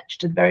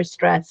stretched and very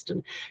stressed,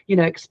 and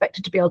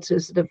expected to be able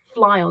to sort of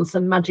fly on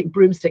some magic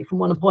broomstick from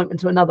one appointment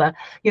to another,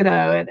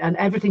 and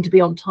everything to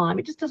be on time.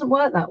 It just doesn't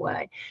work that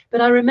way.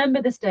 But I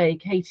remember this day,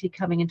 Katie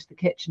coming into the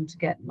kitchen to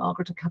get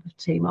Margaret a cup of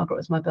tea. Margaret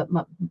was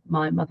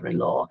my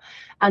mother-in-law,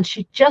 and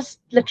she just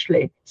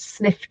literally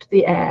sniffed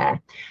the air.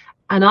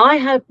 And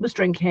I was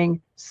drinking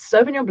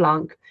Sauvignon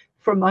Blanc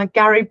from my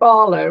Gary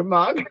Barlow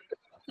mug.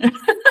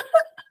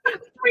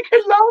 We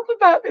can laugh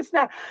about this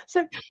now.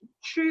 So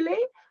truly,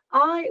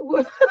 I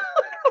would.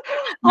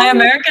 My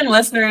American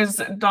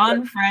listeners,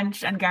 Dawn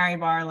French and Gary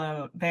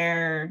Barlow,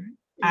 they're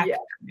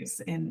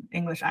actors, in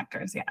English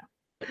actors.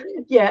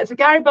 Yeah. So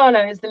Gary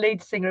Barlow is the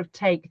lead singer of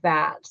Take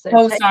That.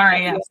 So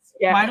sorry. Yes.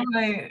 Yeah. Why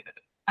do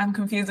I'm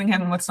confusing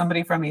him with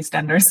somebody from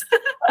EastEnders.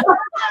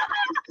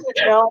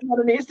 No, I'm not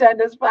an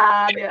EastEnders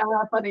fan. Yeah,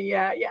 funny.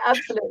 Yeah,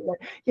 absolutely.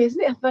 Yeah,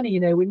 isn't it funny?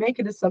 We make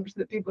an assumption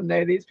that people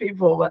know these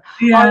people, but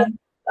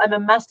I'm a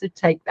massive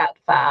Take That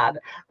fan.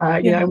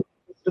 Sort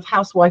of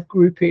housewife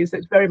groupies.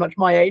 It's very much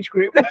my age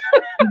group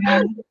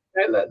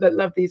that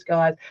love these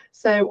guys.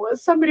 So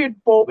somebody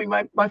had bought me,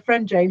 my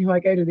friend Jane, who I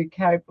go to the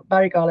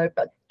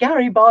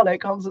Gary Barlow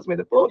concerts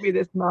with, bought me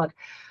this mug,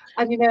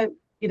 and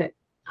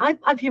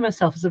I view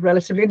myself as a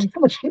relatively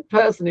intelligent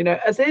person,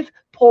 as if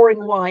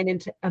pouring wine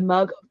into a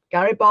mug,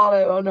 Gary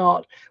Barlow or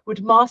not,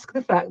 would mask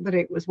the fact that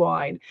it was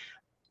wine.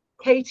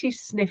 Katie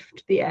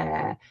sniffed the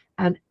air,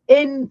 and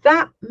in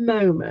that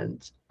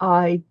moment,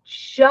 I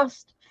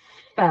just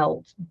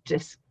felt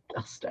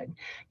disgusting,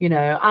 and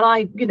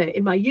I,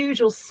 in my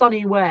usual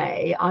sunny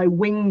way, I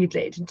winged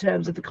it in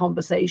terms of the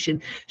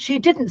conversation. She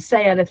didn't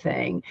say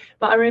anything,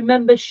 but I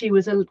remember she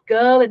was a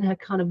girl in her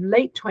kind of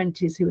late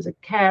 20s who was a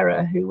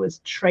carer who was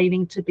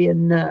training to be a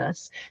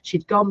nurse.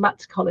 She'd gone back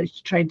to college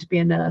to train to be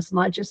a nurse, and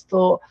I just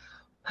thought,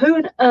 who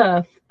on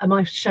earth am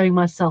I showing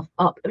up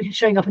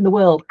in the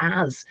world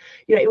as?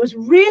 It was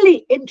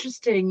really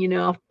interesting,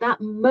 after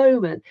that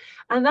moment.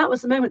 And that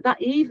was the moment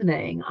that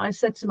evening I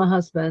said to my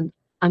husband,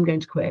 I'm going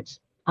to quit.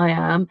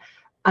 I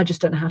just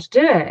don't know how to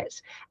do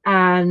it.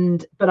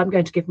 But I'm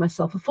going to give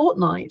myself a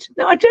fortnight.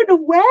 Now, I don't know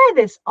where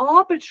this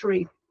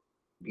arbitrary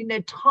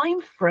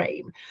time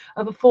frame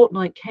of a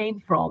fortnight came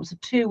from. So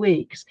 2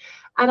 weeks.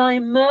 And I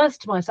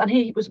immersed myself, and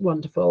he was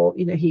wonderful.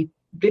 He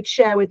did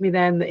share with me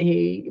then that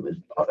he was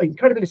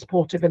incredibly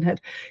supportive and had,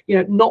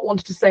 not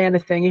wanted to say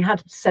anything. He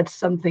had said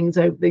some things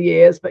over the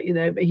years, but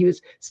he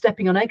was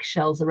stepping on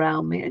eggshells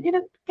around me. And,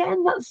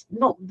 again, that's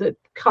not the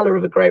colour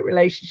of a great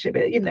relationship.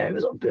 It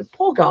was a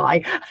poor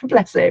guy,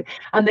 bless him.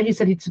 And then he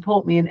said he'd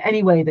support me in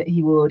any way that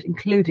he would,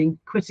 including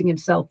quitting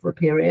himself for a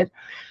period.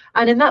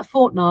 And in that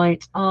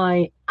fortnight,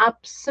 I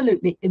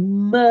absolutely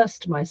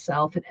immersed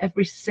myself in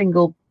every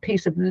single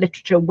piece of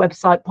literature,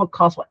 website,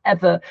 podcast,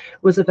 whatever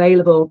was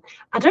available.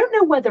 I don't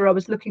know whether I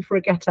was looking for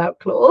a get out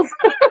clause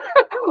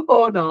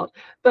or not,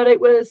 but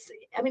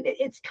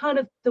it's kind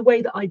of the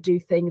way that I do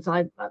things.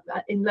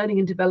 In learning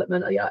and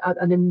development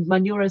and in my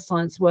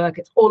neuroscience work,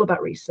 it's all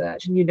about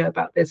research. And you know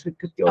about this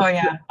because you're. Oh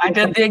yeah, I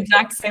did the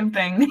exact same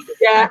thing.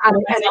 Yeah,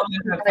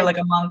 for like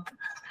a month.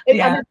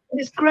 And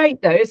it's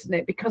great though, isn't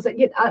it? Because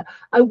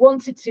I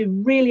wanted to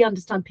really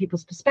understand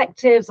people's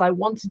perspectives. I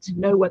wanted to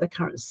know where the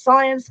current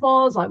science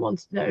was. I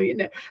wanted to know,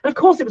 and of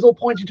course it was all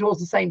pointing towards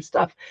the same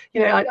stuff.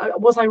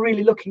 Was I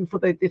really looking for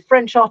the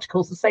French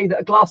articles to say that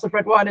a glass of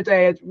red wine a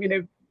day is,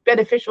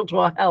 beneficial to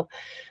our health?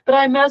 But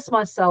I immersed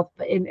myself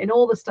in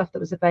all the stuff that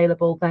was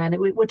available then.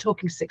 We're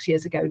talking 6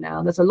 years ago now,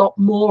 and there's a lot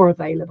more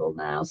available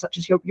now, such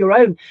as your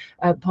own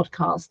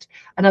podcast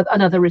and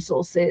other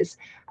resources.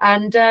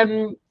 And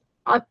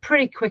I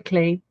pretty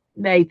quickly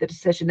made the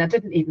decision. I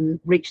didn't even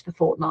reach the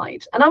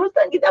fortnight, and I was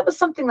thinking that was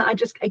something that I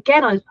just,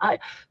 again,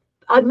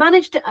 I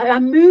managed to, I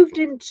moved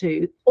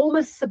into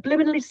almost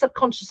subliminally,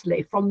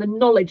 subconsciously, from the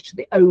knowledge to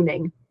the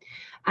owning,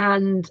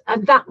 and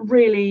that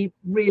really,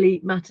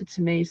 really mattered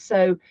to me.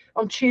 So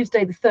on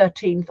Tuesday, the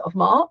 13th of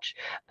March,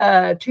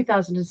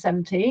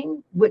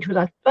 2017, which was,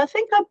 I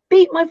think I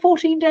beat my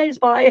 14 days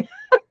by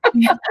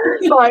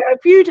by a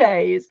few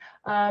days.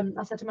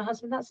 I said to my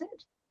husband, that's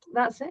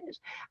it.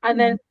 And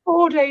then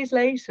 4 days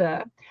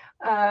later,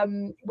 I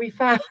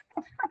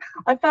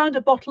found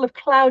a bottle of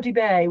Cloudy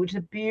Bay, which is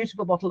a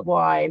beautiful bottle of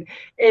wine,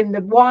 in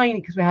the wine,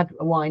 because we had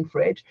a wine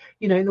fridge,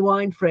 in the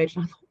wine fridge.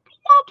 And I thought,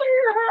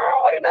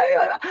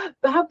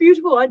 but how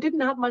beautiful. I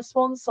didn't have my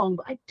swan song,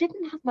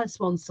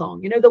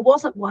 there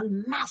wasn't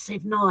one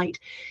massive night.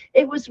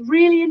 It was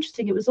really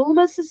interesting. It was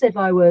almost as if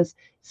I was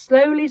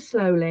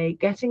slowly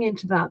getting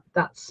into that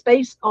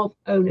space of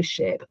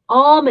ownership,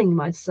 arming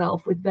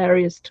myself with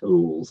various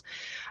tools.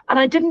 And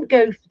I didn't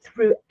go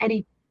through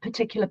any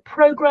particular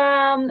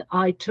program.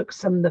 I took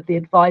some of the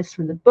advice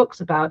from the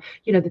books about,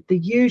 the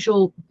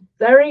usual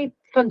very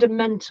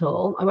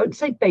fundamental, I won't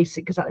say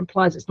basic because that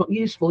implies it's not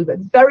useful, but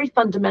very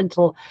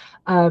fundamental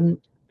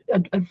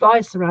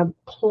advice around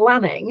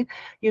planning,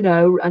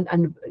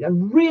 and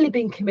really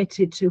being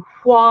committed to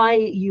why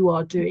you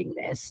are doing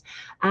this,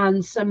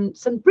 and some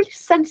really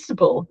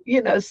sensible,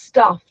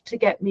 stuff to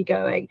get me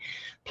going.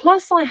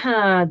 Plus I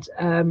had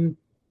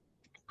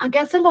I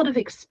guess a lot of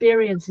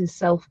experience in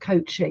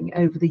self-coaching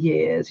over the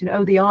years,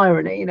 the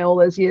irony, all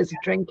those years of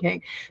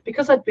drinking,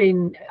 because I'd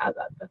been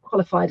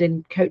qualified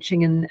in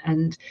coaching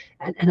and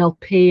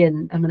NLP,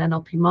 and I'm an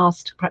NLP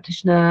master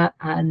practitioner,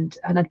 and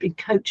I'd been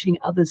coaching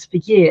others for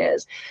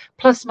years,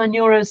 plus my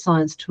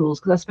neuroscience tools,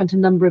 because I spent a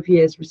number of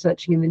years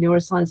researching in the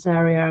neuroscience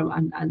area,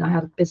 and I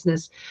had a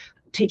business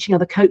teaching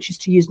other coaches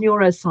to use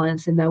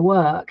neuroscience in their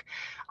work.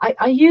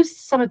 I used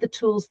some of the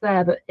tools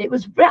there, but it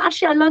was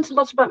actually, I learned a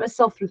lot about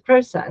myself through the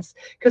process,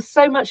 because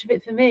so much of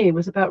it for me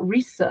was about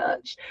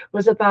research,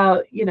 was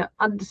about,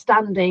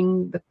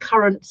 understanding the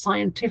current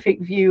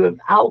scientific view of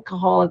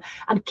alcohol,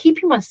 and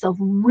keeping myself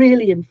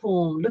really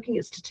informed, looking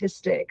at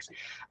statistics.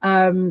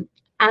 But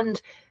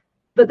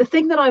the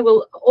thing that I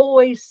will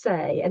always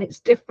say, and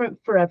it's different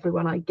for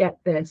everyone, I get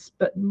this,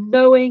 but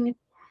knowing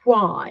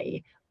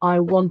why I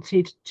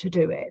wanted to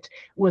do it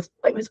was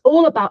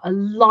all about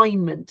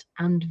alignment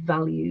and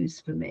values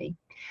for me,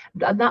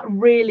 and that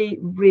really,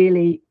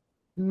 really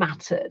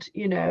mattered.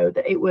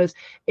 That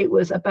it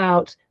was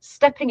about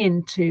stepping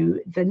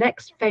into the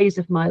next phase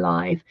of my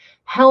life,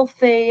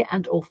 healthy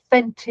and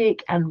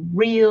authentic and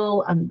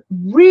real, and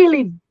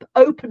really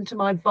open to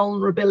my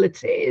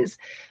vulnerabilities,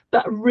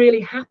 but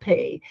really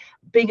happy,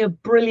 being a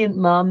brilliant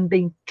mum,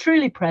 being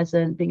truly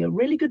present, being a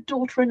really good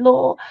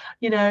daughter-in-law,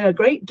 a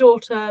great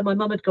daughter. My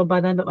mum had gone by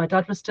then, but my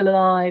dad was still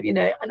alive,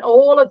 and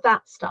all of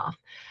that stuff.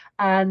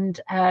 And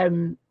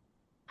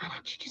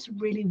actually just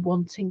really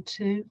wanting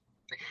to.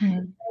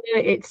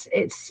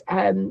 It's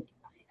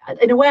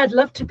in a way, I'd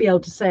love to be able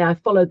to say I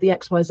followed the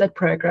XYZ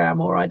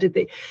program, or I did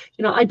the,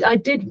 I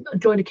did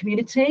join a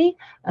community,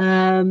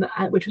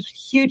 which was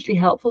hugely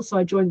helpful. So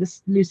I joined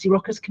this Lucy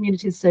Rockers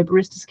community, the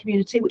Soberistas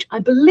community, which I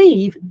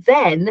believe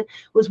then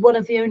was one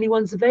of the only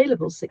ones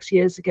available 6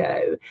 years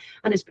ago.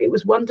 And it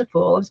was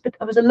wonderful.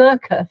 I was a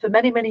lurker for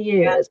many, many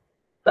years,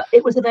 but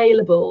it was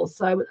available.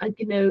 So I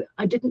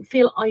didn't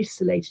feel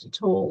isolated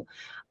at all.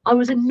 I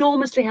was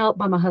enormously helped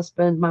by my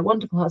husband, my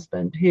wonderful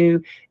husband,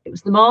 who, it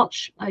was the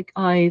March,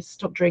 I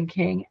stopped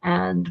drinking,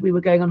 and we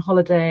were going on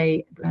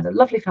holiday. We had a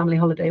lovely family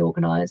holiday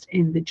organised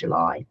in the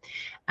July.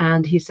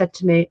 And he said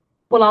to me,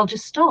 well, I'll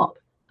just stop.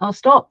 I'll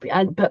stop.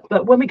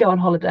 But when we go on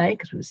holiday,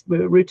 because we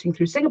were routing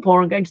through Singapore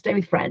and going to stay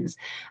with friends,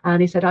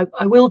 and he said,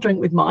 I will drink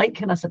with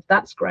Mike. And I said,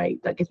 that's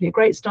great. That gives me a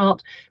great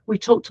start. We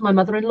talked to my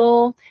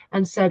mother-in-law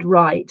and said,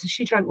 right,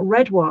 she drank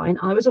red wine.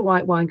 I was a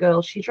white wine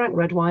girl. She drank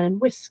red wine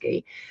and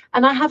whiskey.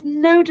 And I have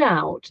no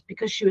doubt,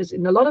 because she was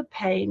in a lot of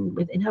pain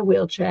in her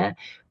wheelchair,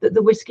 that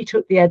the whiskey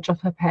took the edge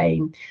off her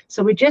pain.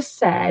 So we just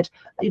said,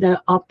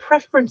 our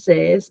preference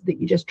is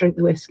that you just drink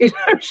the whiskey.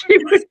 She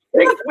would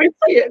drink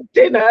whiskey at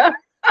dinner.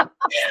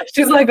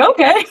 She's like,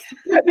 okay.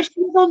 But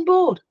she was on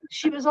board.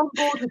 She was on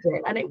board with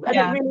it, and it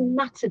really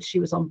mattered. She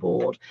was on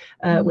board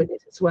with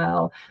it as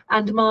well.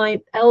 And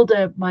my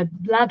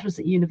lad was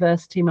at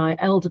university. My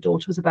elder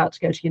daughter was about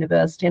to go to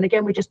university. And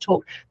again, we just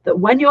talked that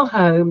when you're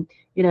home,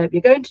 if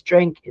you're going to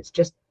drink, it's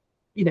just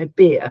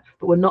beer,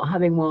 but we're not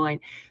having wine.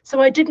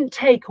 So I didn't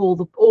take all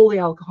the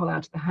alcohol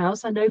out of the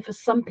house. I know for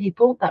some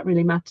people that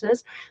really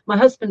matters. My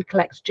husband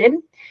collects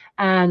gin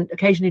and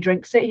occasionally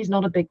drinks it. He's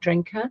not a big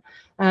drinker,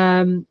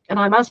 and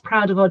I'm as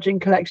proud of our gin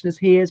collection as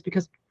he is,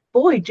 because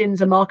boy,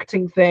 gin's a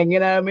marketing thing.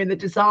 The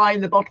design,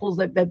 the bottles,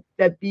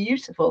 they're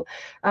beautiful,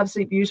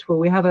 absolutely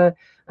beautiful.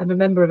 I'm a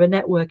member of a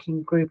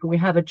networking group, and we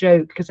have a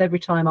joke, because every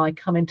time I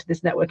come into this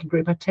networking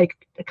group, I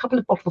take a couple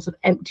of bottles of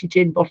empty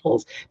gin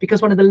bottles,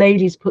 because one of the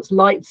ladies puts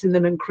lights in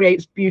them and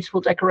creates beautiful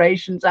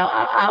decorations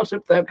out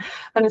of them.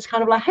 And it's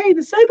kind of like, hey,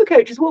 the sober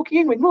coach is walking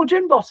in with more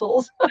gin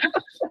bottles.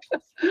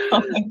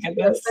 Oh my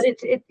goodness.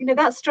 But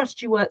that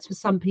strategy works for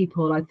some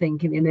people, I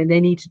think, and they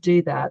need to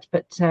do that.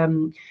 But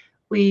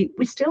we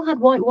still had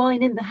white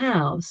wine in the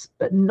house,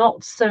 but not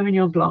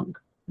Sauvignon Blanc.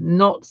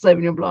 Not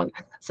Sauvignon Blanc.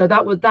 So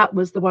that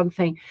was the one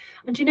thing.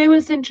 And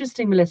what's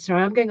interesting, Melissa?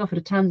 I am going off at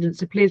a tangent,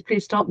 so please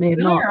stop me if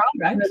not.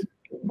 Right.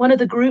 One of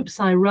the groups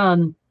I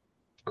run,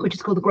 which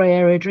is called the Grey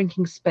Area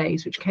Drinking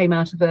Space, which came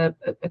out of a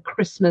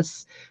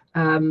Christmas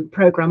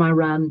program I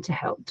ran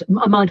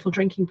a mindful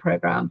drinking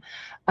program.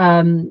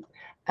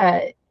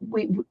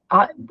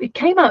 It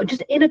came out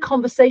just in a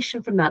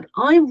conversation from that.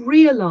 I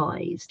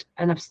realized,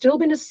 and I've still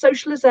been as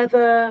social as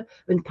ever,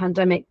 when the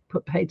pandemic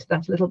put paid to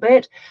that a little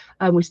bit,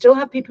 and we still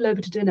have people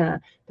over to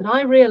dinner, but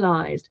I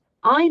realized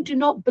I do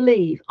not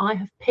believe I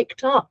have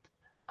picked up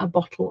a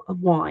bottle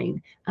of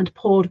wine and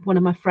poured one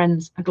of my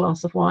friends a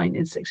glass of wine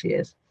in 6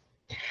 years.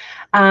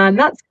 And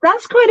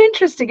that's quite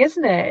interesting,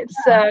 isn't it?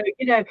 So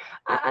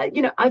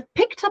I've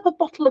picked up a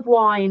bottle of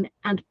wine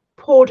and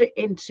poured it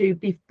into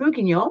beef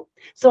bourguignon.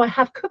 So I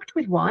have cooked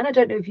with wine. I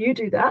don't know if you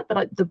do that,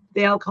 but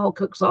the alcohol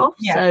cooks off.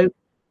 Yeah. So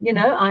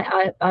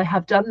I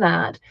have done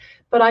that,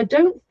 but I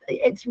don't.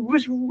 It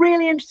was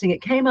really interesting.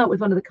 It came out with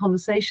one of the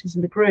conversations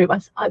in the group.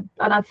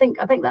 I think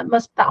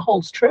that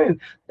holds true.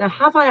 Now,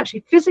 have I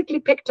actually physically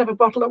picked up a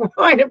bottle of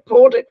wine and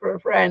poured it for a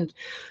friend?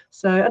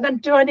 So, and then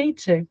do I need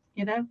to?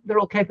 They're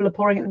all capable of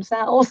pouring it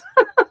themselves.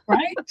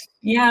 Right.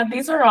 Yeah.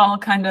 These are all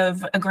kind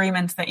of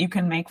agreements that you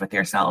can make with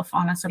yourself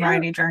on a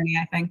sobriety journey,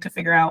 I think, to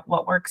figure out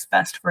what works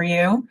best for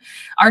you.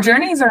 Our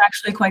journeys are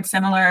actually quite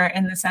similar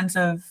in the sense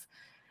of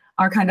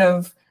our kind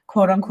of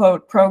quote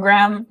unquote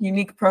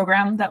unique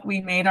program that we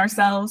made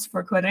ourselves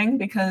for quitting,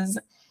 because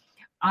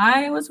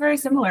I was very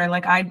similar.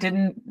 Like, I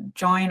didn't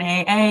join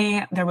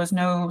AA. There was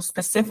no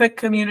specific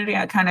community.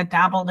 I kind of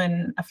dabbled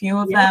in a few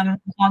of them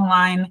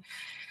online.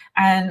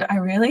 And I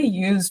really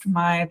used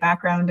my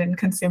background in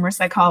consumer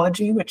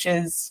psychology, which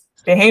is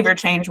behavior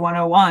change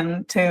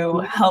 101,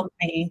 to help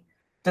me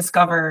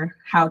discover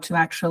how to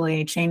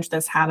actually change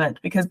this habit,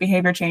 because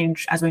behavior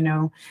change, as we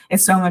know,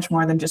 is so much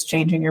more than just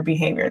changing your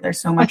behavior. There's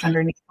so much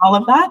underneath all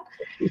of that.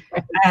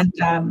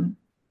 And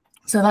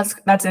so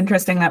that's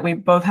interesting that we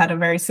both had a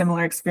very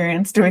similar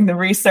experience doing the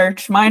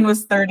research. Mine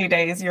was 30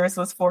 days. Yours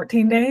was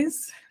 14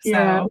 days.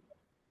 So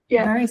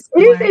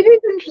it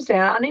is interesting,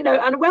 and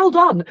and well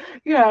done.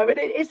 But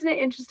isn't it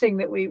interesting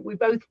that we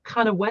both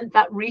kind of went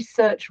that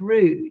research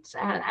route,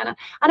 and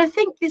I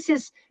think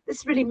this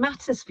really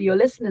matters for your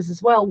listeners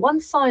as well.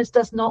 One size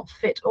does not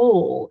fit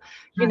all,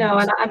 and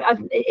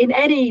I've in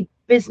any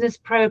business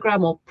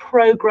program or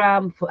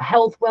program for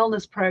health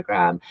wellness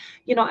program,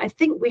 I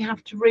think we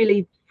have to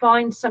really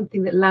find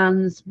something that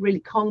lands really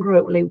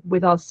congruently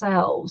with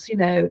ourselves,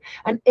 and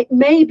it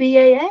may be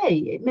AA.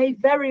 It may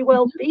very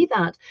well be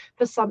that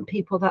for some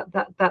people,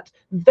 that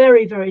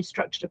very, very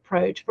structured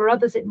approach. For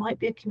others, it might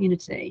be a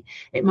community.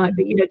 It might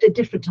be, a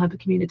different type of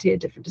community, a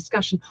different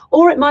discussion,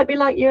 or it might be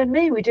like you and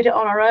me. We did it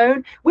on our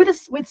own with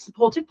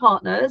supportive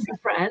partners and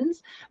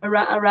friends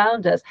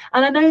around us.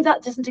 And I know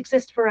that doesn't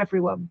exist for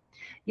everyone.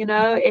 You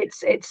know,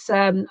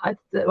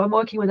 I'm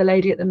working with a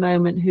lady at the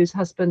moment whose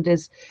husband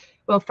is,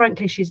 well,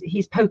 frankly,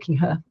 he's poking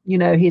her. You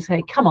know, he's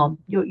saying, "Come on,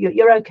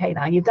 you're okay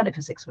now. You've done it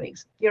for 6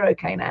 weeks. You're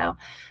okay now,"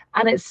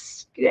 and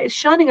it's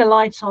shining a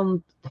light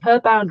on her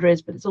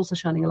boundaries, but it's also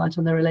shining a light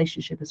on their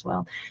relationship as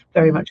well.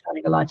 Very much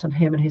shining a light on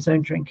him and his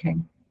own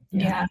drinking.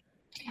 Yeah.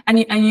 And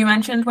you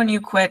mentioned when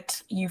you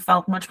quit, you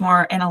felt much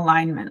more in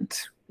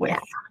alignment with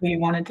who you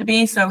wanted to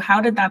be. So how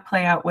did that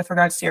play out with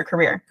regards to your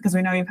career? Because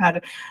we know you've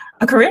had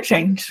a career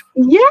change.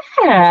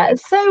 Yeah.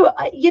 So,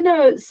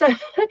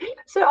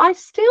 so I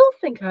still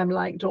think I'm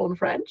like Dawn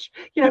French,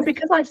 you know,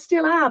 because I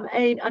still am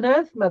an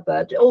earth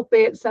mother,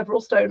 albeit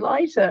several stone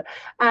lighter.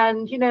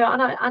 And, you know,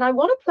 and I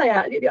want to play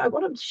out, you know, I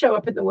want to show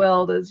up in the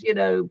world as, you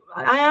know,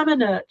 I am a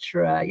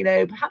nurturer, you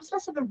know, perhaps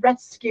less of a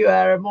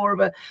rescuer and more of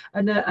a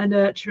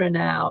nurturer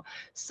now.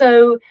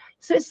 So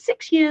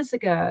 6 years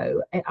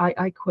ago,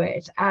 I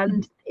quit,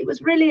 and it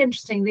was really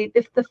interesting.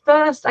 The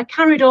first, I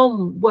carried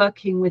on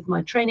working with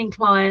my training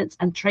clients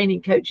and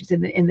training coaches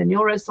in the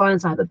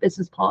neuroscience. I have a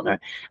business partner,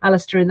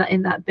 Alistair,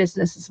 in that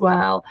business as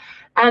well.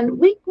 And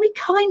we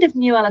kind of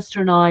knew,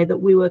 Alistair and I, that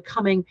we were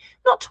coming,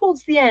 not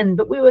towards the end,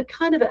 but we were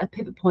kind of at a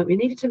pivot point. We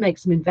needed to make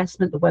some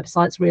investment. The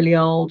website's really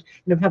old.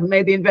 You know, we haven't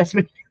made the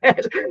investment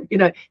yet. You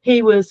know,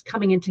 he was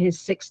coming into his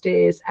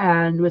 60s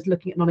and was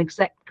looking at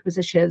non-exec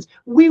positions.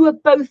 We were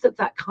both at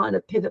that kind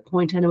of pivot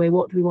point anyway.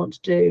 What do we want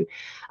to do?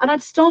 And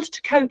I'd started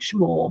to coach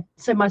more.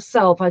 So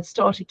myself, I'd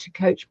started to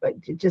coach, but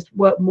just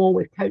work more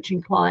with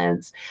coaching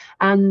clients,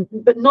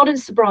 but not in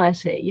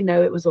sobriety. You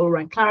know, it was all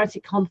around clarity,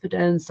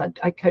 confidence.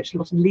 I coached a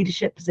lot of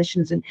leadership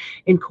positions in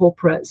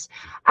corporates.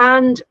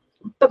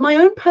 But my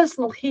own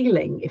personal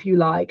healing, if you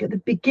like, at the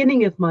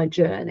beginning of my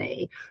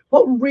journey,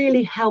 what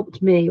really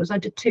helped me was I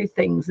did two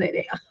things.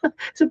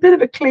 It's a bit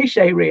of a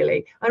cliche,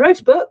 really. I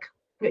wrote a book,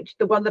 which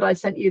the one that I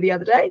sent you the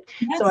other day.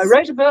 Yes. So I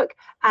wrote a book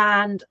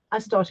and I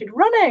started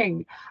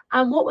running.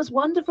 And what was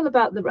wonderful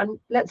about the run,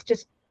 let's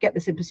just get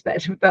this in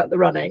perspective about the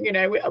running, you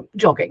know,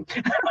 jogging.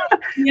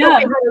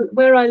 Yeah.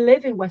 Where I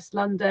live in West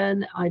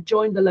London, I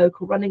joined the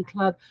local running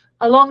club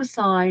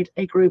alongside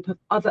a group of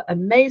other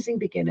amazing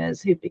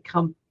beginners who've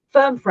become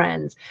firm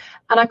friends,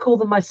 and I call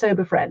them my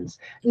sober friends,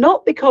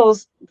 not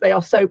because they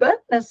are sober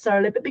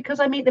necessarily, but because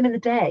I meet them in the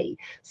day.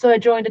 So I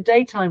joined a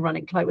daytime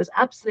running club. It was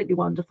absolutely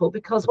wonderful,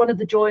 because one of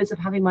the joys of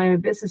having my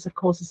own business, of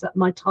course, is that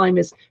my time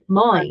is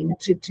mine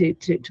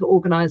to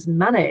organize and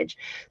manage.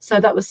 So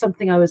that was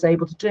something I was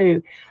able to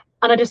do.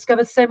 And I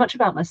discovered so much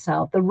about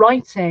myself. The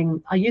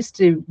writing, I used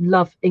to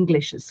love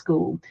English at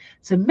school.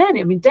 So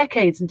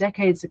decades and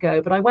decades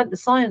ago, but I went the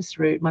science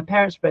route. My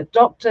parents were both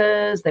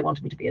doctors. They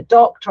wanted me to be a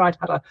doctor. I'd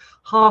had a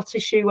heart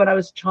issue when I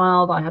was a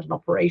child. I had an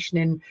operation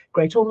in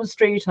Great Ormond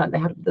Street.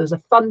 There was a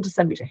fund to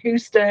send me to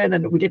Houston,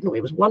 and we didn't.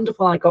 It was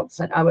wonderful. I got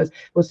sent. I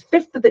was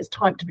fifth of its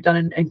type to be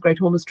done in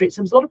Great Ormond Street.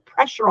 So there was a lot of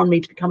pressure on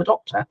me to become a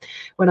doctor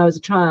when I was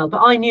a child.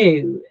 But I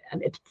knew,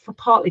 and it's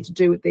partly to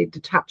do with the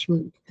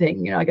detachment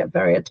thing. You know, I get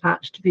very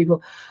attached to people.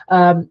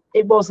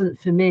 It wasn't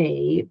for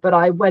me, but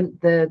I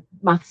went the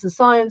maths and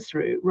science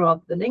route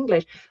rather than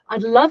English. I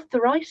loved the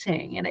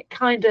writing, and it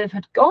kind of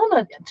had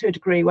gone to a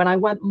degree when I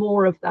went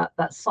more of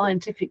that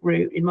scientific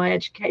route in my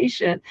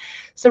education.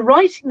 So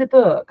writing the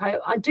book,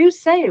 I do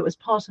say it was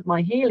part of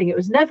my healing. It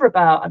was never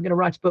about, I'm going to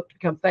write a book to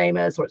become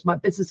famous, or it's my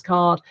business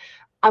card.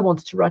 I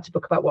wanted to write a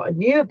book about what I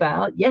knew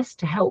about, yes,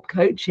 to help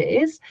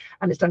coaches,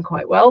 and it's done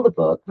quite well, the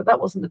book, but that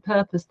wasn't the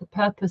purpose. The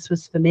purpose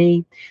was for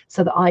me,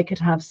 so that I could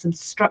have some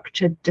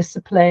structured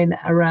discipline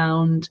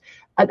around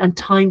and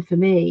time for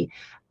me.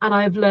 And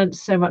I've learned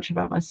so much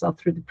about myself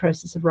through the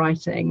process of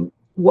writing.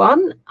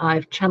 One,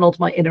 I've channeled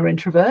my inner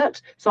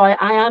introvert. So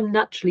I am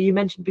naturally, you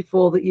mentioned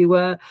before that you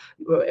were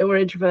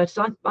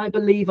introverted. I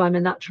believe I'm a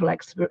natural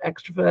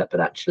extrovert, but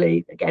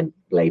actually, again,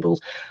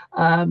 labels.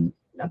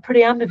 I'm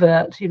pretty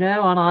ambivert, you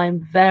know, and I'm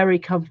very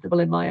comfortable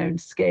in my own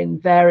skin,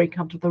 very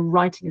comfortable. The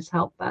writing has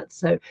helped that.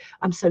 So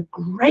I'm so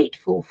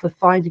grateful for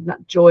finding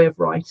that joy of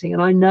writing.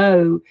 And I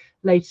know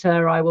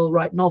later I will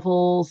write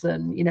novels,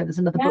 and, you know, there's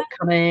another book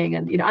coming,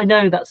 and, you know, I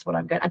know that's what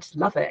I'm going. I just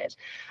love it.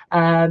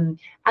 And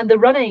the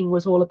running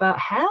was all about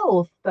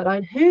health, but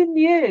who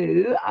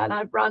knew? And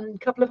I've run a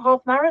couple of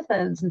half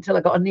marathons until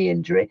I got a knee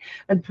injury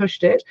and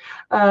pushed it.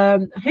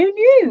 Who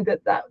knew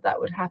that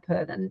would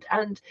happen?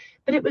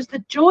 But it was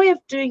the joy of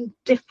doing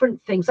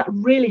different things that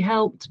really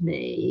helped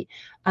me.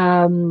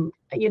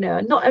 You know,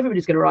 and not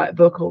everybody's going to write a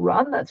book or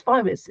run. That's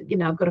fine. It's, you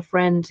know, I've got a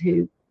friend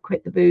who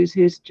quit the booze,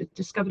 who's just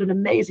discovered an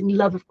amazing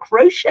love of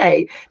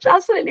crochet. It's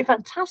absolutely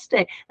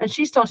fantastic. And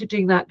she started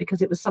doing that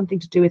because it was something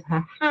to do with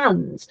her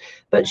hands.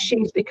 But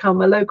she's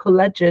become a local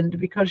legend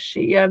because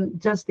she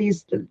does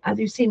these, have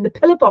you seen the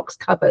pillar box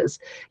covers?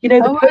 You know,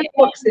 the pillar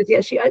boxes. Yeah,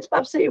 it's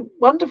absolutely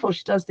wonderful.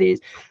 She does these,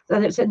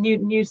 and it's a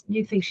new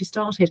thing she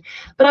started.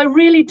 But I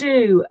really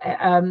do,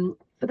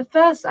 for the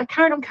first, I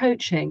carried on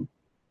coaching,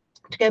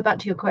 to go back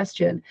to your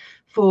question,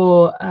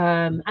 for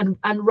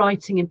and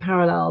writing in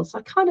parallel.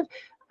 So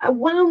I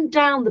wound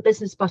down the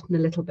business button a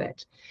little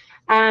bit,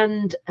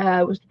 and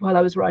while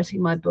I was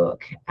writing my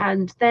book.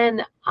 And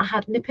then I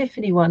had an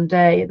epiphany one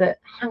day that,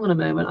 hang on a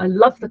moment, I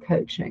love the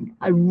coaching.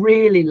 I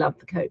really love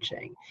the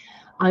coaching.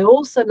 I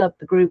also love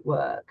the group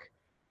work.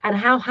 And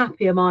how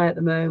happy am I at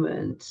the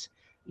moment?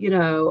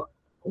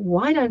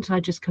 Why don't I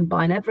just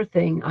combine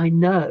everything I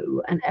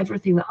know and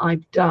everything that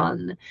I've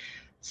done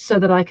so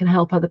that I can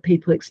help other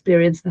people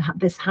experience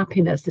this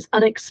happiness, this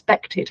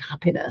unexpected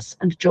happiness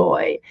and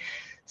joy?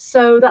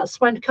 So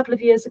that's when a couple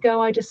of years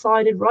ago I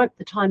decided, right,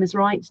 the time is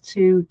right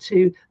to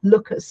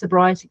look at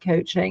sobriety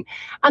coaching.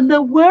 And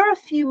there were a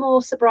few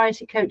more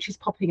sobriety coaches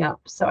popping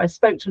up. So I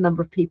spoke to a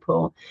number of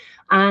people,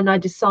 and I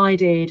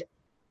decided,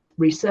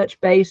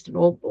 research-based and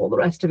all the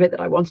rest of it, that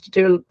I wanted to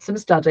do some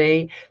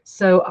study.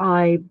 So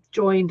I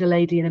joined a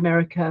lady in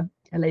America,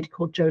 a lady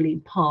called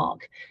Jolene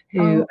Park,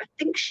 who I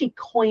think she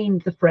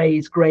coined the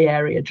phrase grey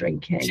area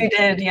drinking. She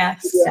did,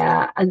 yes.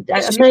 Yeah, and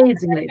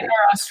amazingly. Or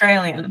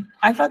Australian?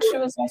 I thought she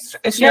was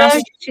Australian.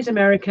 No, she's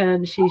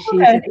American. She's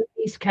an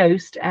East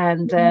Coast,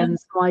 and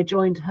so I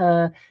joined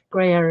her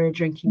grey area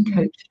drinking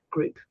coach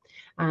group,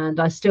 and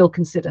I still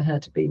consider her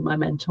to be my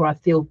mentor. I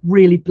feel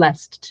really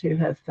blessed to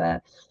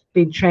have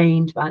been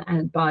trained by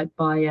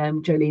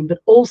Jolene, but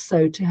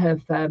also to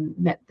have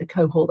met the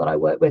cohort that I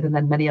work with, and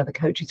then many other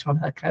coaches from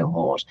her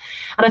cohort.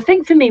 And I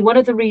think for me, one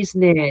of the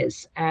reasons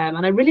is, and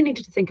I really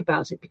needed to think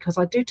about it, because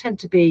I do tend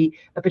to be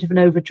a bit of an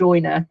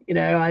overjoiner.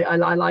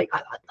 I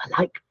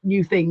like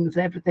new things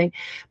and everything.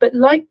 But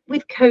like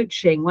with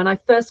coaching, when I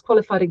first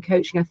qualified in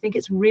coaching, I think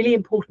it's really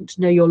important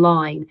to know your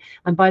line.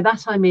 And by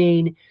that, I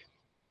mean,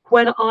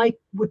 when I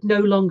would no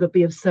longer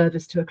be of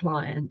service to a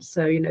client.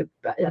 So,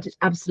 at its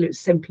absolute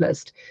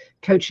simplest,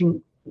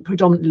 coaching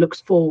predominantly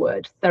looks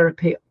forward,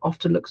 therapy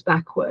often looks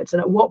backwards.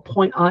 And at what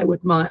point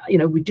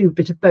we do a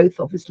bit of both,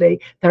 obviously.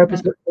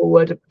 Therapists look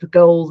forward for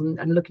goals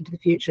and look into the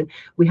future.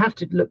 We have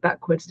to look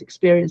backwards at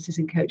experiences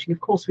in coaching, of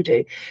course we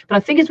do. But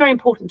I think it's very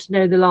important to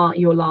know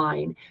your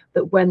line,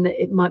 that when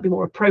it might be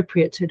more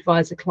appropriate to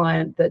advise a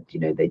client that,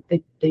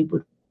 they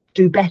would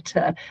do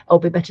better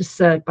or be better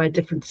served by a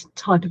different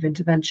type of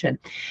intervention.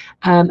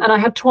 And I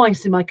had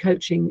twice in my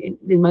coaching,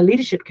 in my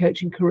leadership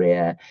coaching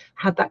career,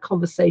 had that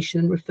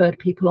conversation and referred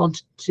people on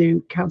to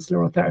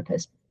counsellor or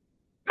therapist.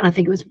 And I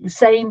think it was the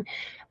same.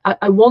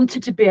 I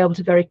wanted to be able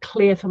to very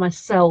clear for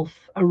myself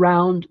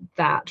around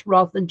that,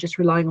 rather than just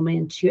relying on my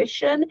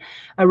intuition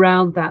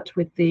around that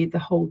with the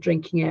whole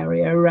drinking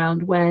area,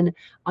 around when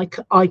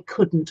I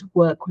couldn't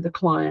work with a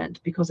client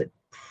because it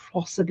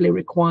possibly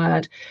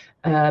required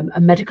a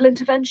medical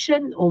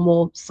intervention or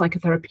more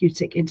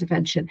psychotherapeutic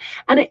intervention.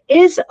 And it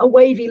is a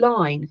wavy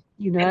line,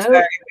 It's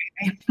very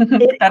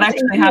wavy. That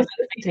actually happened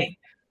to me.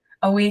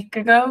 A week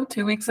ago,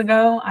 2 weeks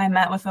ago, I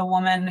met with a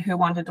woman who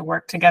wanted to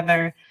work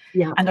together.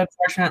 Yeah. And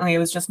unfortunately, it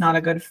was just not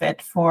a good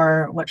fit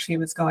for what she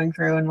was going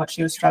through and what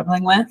she was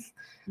struggling with.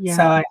 Yeah.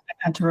 So I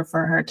had to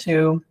refer her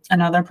to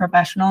another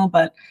professional,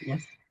 but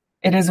yes.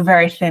 It is a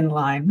very thin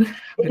line.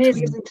 It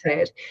is, isn't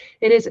it?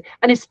 It is.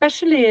 And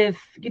especially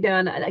if,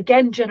 and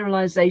again,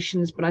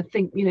 generalizations, but I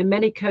think,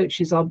 many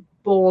coaches are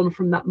born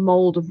from that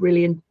mold of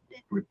really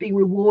being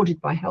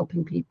rewarded by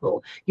helping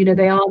people.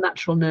 They are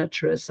natural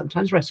nurturers,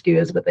 sometimes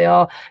rescuers, but they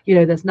are,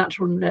 there's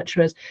natural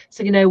nurturers.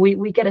 So,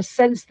 we get a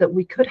sense that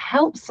we could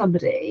help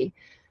somebody,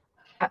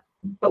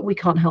 but we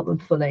can't help them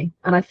fully.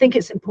 And I think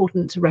it's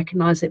important to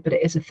recognize it, but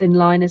it is a thin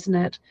line, isn't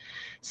it?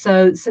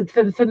 So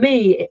for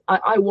me,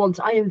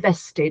 I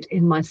invested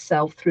in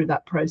myself through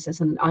that process,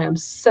 and I am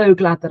so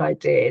glad that I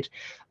did,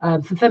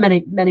 for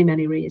many, many,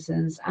 many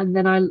reasons. And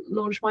then I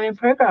launched my own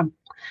program.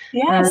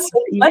 Yes,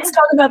 let's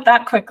talk about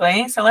that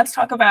quickly. So let's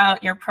talk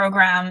about your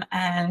program,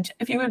 and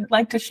if you would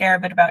like to share a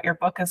bit about your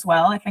book as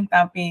well, I think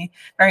that would be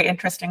very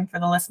interesting for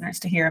the listeners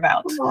to hear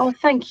about. Oh,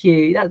 thank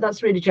you.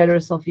 That's really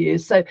generous of you.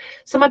 So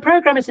my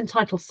program is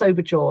entitled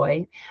Sober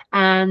Joy,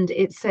 and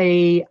it's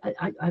I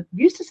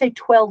used to say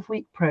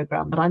 12-week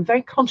program, but I'm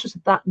very conscious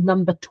of that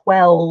number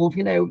 12,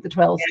 the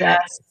 12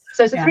 steps.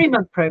 So it's a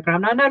 3-month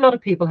program. Now, I know a lot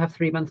of people have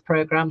 3-month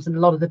programs, and a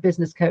lot of the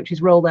business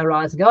coaches roll their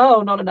eyes and go,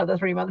 oh, not another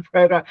 3-month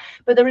program.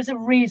 But there is a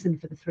reason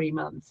for the 3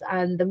 months.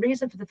 And the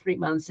reason for the 3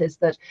 months is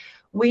that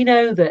we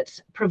know that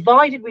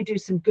provided we do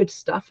some good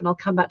stuff, and I'll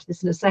come back to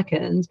this in a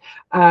second,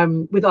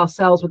 with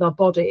ourselves, with our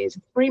bodies,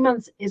 3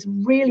 months is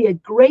really a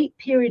great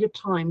period of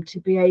time to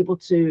be able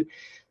to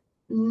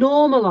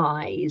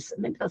normalize,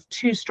 maybe that's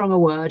too strong a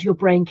word, your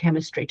brain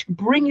chemistry, to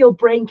bring your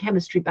brain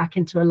chemistry back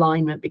into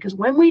alignment. Because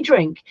when we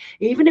drink,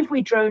 even if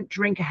we don't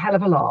drink a hell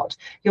of a lot,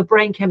 your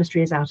brain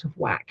chemistry is out of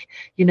whack.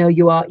 We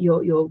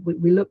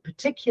look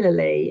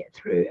particularly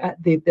through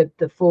at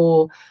the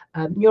 4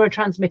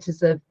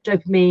 neurotransmitters of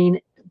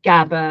dopamine,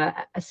 GABA,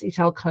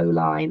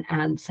 acetylcholine,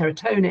 and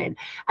serotonin,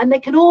 and they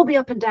can all be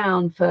up and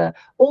down for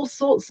all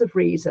sorts of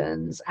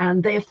reasons,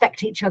 and they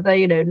affect each other.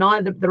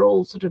 They're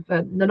all sort of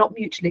they're not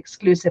mutually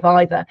exclusive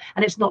either,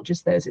 and it's not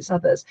just those, it's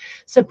others.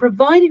 So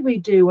provided we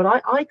do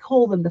what I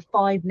call them the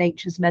 5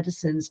 nature's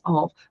medicines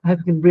of, I hope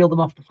I can reel them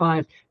off to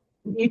 5,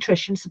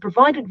 nutrition. So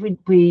provided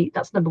we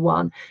that's number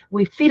one,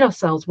 we feed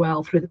ourselves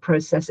well through the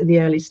process in the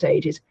early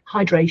stages.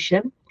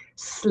 Hydration,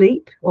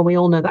 sleep, well, we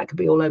all know that could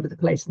be all over the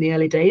place in the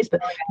early days,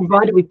 but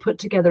provided we put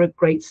together a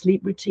great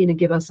sleep routine and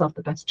give ourselves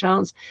the best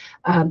chance.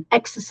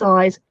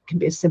 Exercise can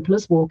be as simple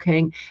as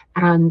walking,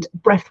 and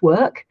breath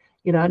work.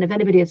 And if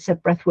anybody had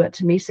said breath work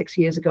to me 6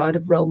 years ago, I'd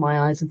have rolled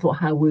my eyes and thought,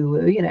 how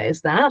woo-woo,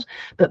 is that?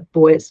 But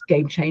boy, it's a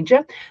game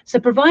changer. So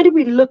provided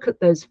we look at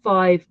those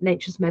 5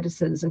 nature's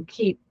medicines and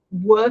keep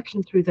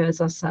working through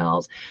those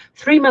ourselves,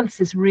 3 months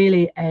is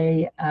really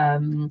a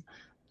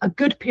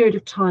good period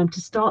of time to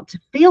start to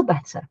feel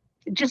better.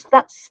 Just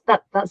that's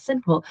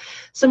simple.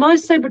 So my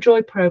Sober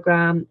Joy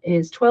program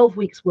is 12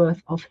 weeks worth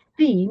of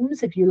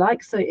themes, if you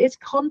like. So it's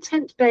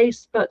content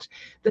based, but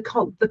the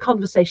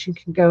conversation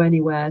can go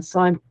anywhere.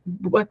 So I'm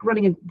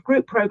running a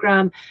group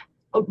program,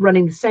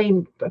 running the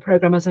same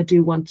program as I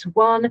do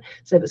one-to-one.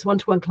 So if it's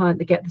one-to-one client,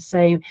 they get the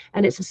same,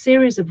 and it's a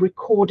series of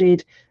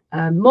recorded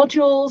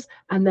modules,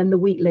 and then the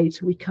week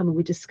later we come and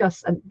we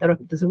discuss, and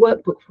there's a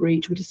workbook for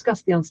each. We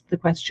discuss the answer to the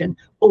question,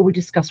 or we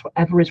discuss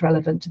whatever is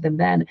relevant to them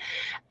then.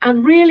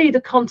 And really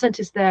the content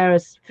is there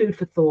as food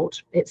for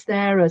thought. It's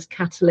there as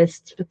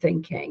catalysts for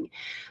thinking.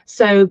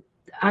 So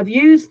I've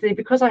used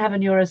because I have a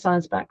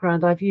neuroscience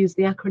background, I've used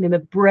the acronym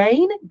of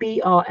BRAIN,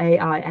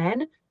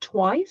 BRAIN,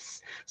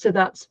 twice. So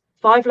that's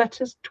 5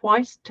 letters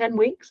twice, 10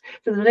 weeks.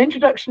 So there's an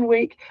introduction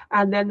week,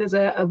 and then there's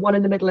a one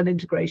in the middle, an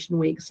integration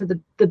week. So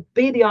the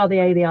B, the R, the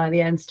A, the I,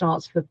 the N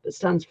stands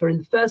for in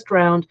the first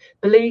round,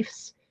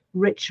 beliefs,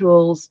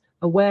 rituals,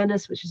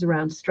 awareness, which is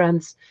around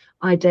strengths,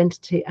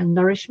 identity, and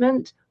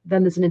nourishment.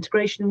 Then there's an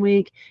integration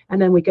week,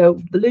 and then we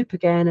go the loop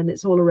again, and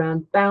it's all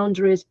around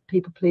boundaries,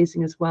 people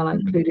pleasing as well,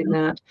 including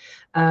that,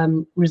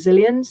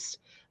 resilience.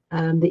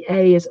 The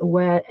A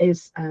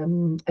is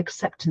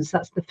acceptance.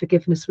 That's the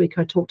forgiveness week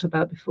I talked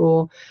about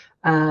before.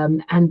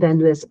 And then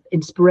there's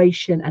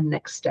inspiration and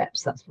next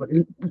steps. That's what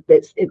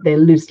they're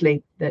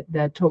loosely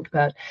they're talked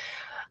about.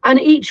 And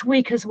each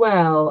week as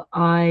well,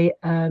 I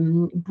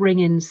bring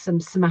in some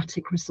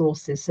somatic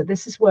resources. So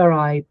this is where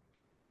I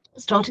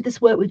started this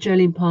work with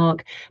Jolene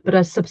Park, but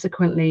I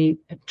subsequently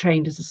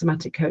trained as a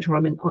somatic coach, or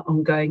I'm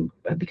ongoing,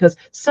 because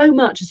so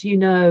much, as you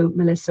know,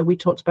 Melissa, we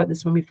talked about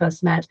this when we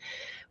first met,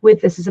 with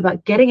this is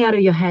about getting out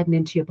of your head and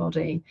into your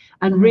body,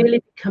 and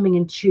really becoming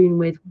in tune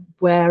with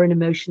where an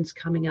emotion's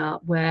coming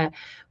up, where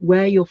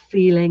you're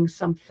feeling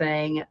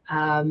something,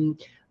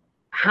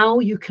 how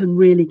you can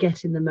really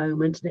get in the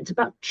moment. And it's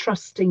about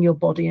trusting your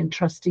body and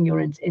trusting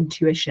your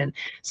intuition.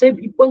 So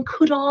one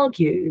could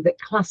argue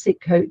that classic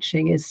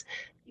coaching is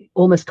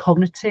almost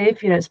cognitive,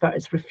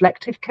 it's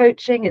reflective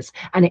coaching. It's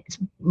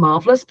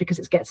marvelous because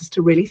it gets us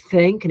to really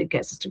think, and it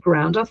gets us to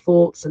ground our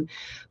thoughts.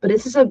 But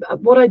this is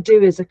what I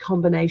do is a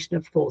combination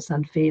of thoughts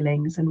and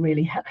feelings, and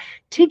really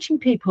teaching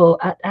people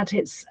at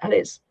its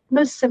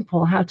most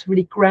simple how to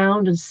really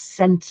ground and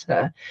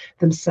center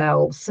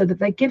themselves, so that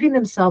they're giving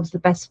themselves the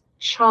best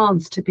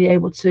chance to be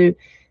able to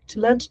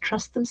learn to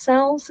trust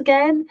themselves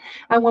again.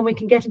 And when we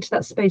can get into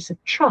that space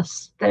of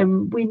trust,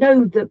 then we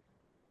know that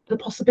the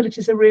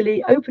possibilities are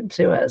really open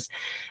to us,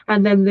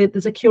 and then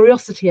there's a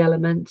curiosity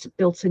element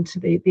built into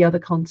the other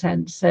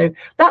content. So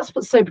that's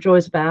what Sober Joy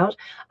is about,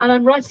 and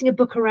I'm writing a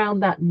book around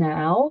that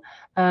now.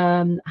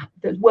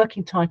 The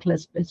working title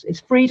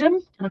is Freedom,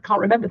 and I can't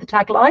remember the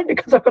tagline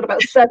because I've got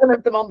about 7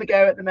 of them on the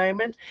go at the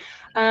moment.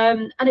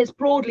 And it's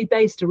broadly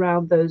based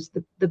around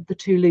the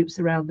 2 loops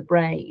around the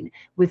brain,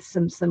 with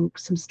some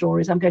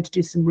stories. I'm going to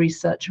do some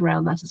research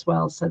around that as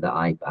well, so that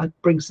I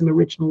bring some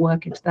original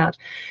work into that.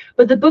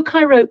 But the book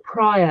I wrote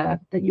prior,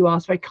 that you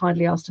very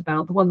kindly asked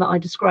about, the one that I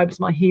described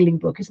as my healing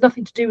book, is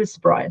nothing to do with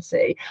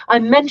sobriety. I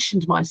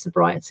mentioned my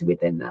sobriety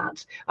within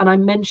that, and I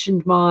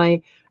mentioned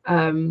my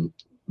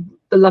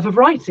the love of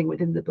writing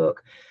within the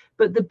book.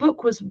 But the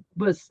book was,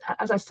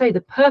 as I say,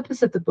 the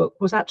purpose of the book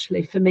was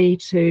actually for me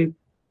to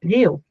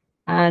heal.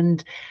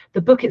 And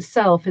the book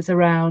itself is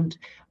around,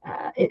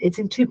 it's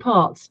in 2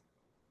 parts.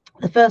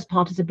 The first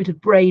part is a bit of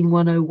Brain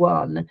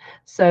 101.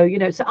 So,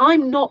 so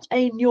I'm not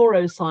a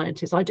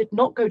neuroscientist. I did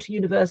not go to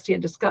university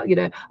and discuss,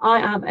 I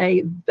am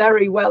a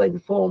very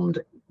well-informed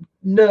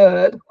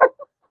nerd.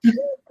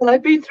 Well,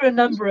 I've been through a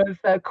number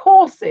of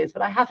courses,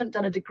 but I haven't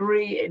done a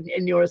degree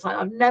in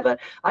neuroscience.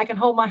 I can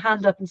hold my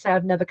hand up and say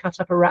I've never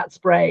cut up a rat's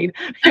brain.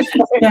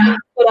 Yeah.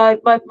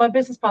 But my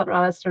business partner,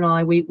 Alistair, and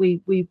I,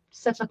 we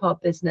set up our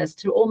business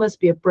to almost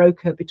be a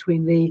broker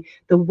between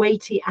the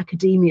weighty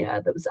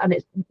academia and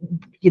it's,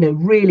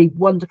 really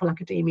wonderful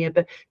academia,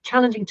 but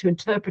challenging to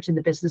interpret in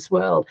the business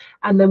world,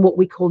 and then what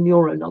we call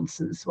neuro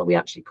nonsense. Well, we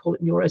actually call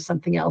it neuro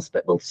something else,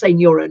 but we'll say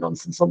neuro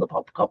nonsense on the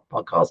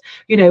podcast,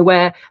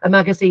 where a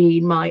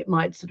magazine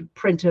might sort of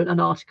print an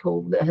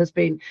article that has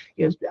been,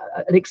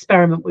 an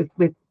experiment with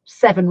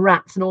 7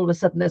 rats, and all of a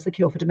sudden there's the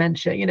cure for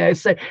dementia.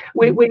 So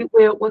we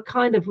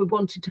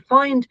wanted to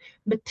find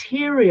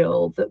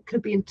material that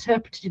could be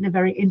interpreted in a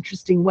very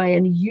interesting way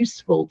and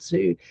useful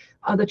to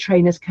other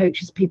trainers,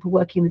 coaches, people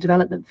working in the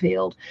development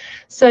field.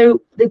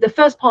 So the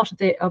first part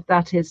of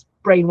that is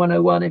Brain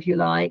 101, if you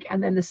like,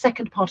 and then the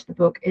second part of the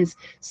book is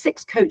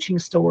 6 coaching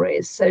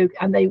stories. So,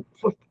 and they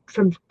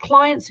from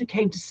clients who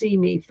came to see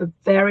me for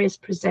various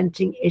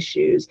presenting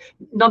issues.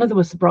 None of them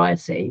were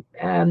sobriety,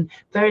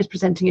 various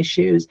presenting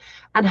issues,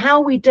 and how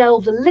we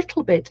delved a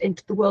little bit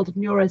into the world of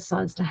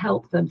neuroscience to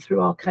help them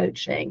through our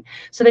coaching.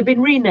 So they've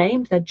been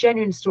renamed. They're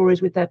genuine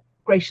stories with their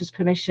gracious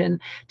permission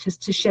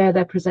to share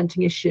their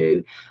presenting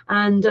issue.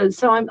 And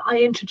so I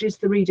introduced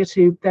the reader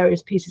to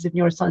various pieces of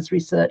neuroscience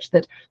research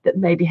that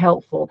may be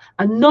helpful.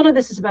 And none of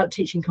this is about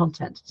teaching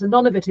content. So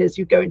none of it is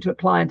you go into a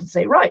client and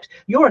say, right,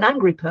 you're an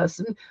angry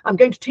person, I'm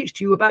going to teach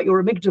you about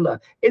your amygdala.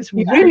 It's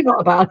really not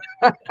about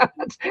that.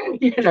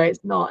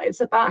 It's not.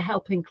 It's about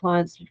helping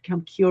clients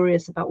become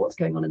curious about what's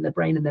going on in their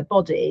brain and their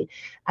body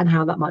and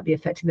how that might be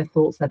affecting their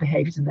thoughts, their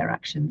behaviors, and their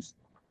actions.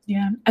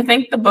 Yeah, I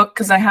think the book,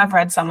 because I have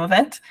read some of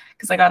it,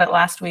 because I got it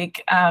last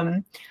week,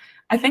 I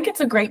think it's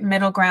a great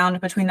middle ground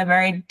between the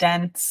very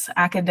dense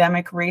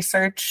academic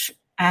research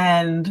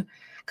and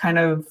kind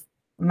of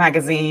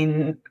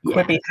magazine,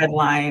 quippy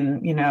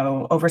headline,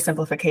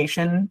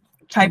 oversimplification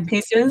type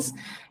pieces.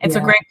 It's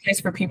a great place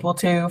for people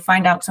to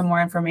find out some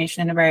more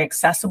information in a very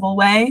accessible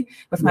way.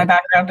 With my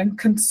background in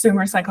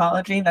consumer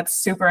psychology, that's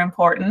super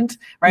important,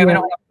 right? We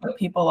don't want to put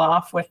people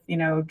off with,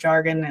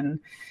 jargon and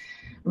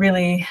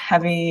really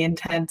heavy,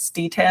 intense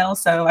detail.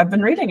 So I've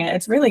been reading it.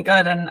 It's really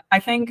good. And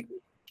I think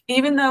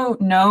even though,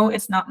 no,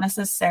 it's not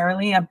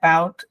necessarily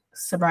about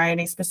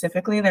sobriety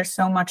specifically, there's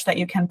so much that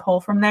you can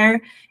pull from there,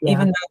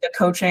 even though the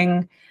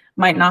coaching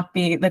might not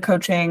be, the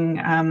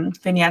coaching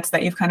vignettes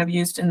that you've kind of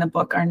used in the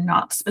book are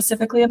not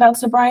specifically about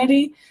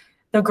sobriety.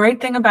 The great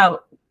thing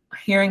about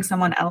hearing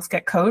someone else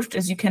get coached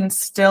is you can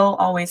still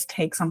always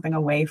take something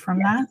away from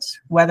that,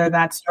 whether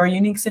that's your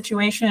unique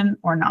situation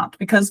or not,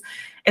 because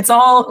it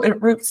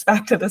roots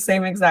back to the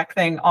same exact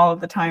thing all of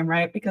the time,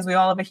 right? Because we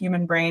all have a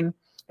human brain,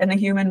 and the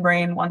human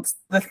brain wants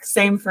the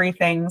same 3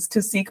 things: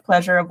 to seek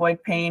pleasure,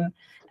 avoid pain,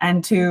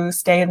 and to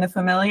stay in the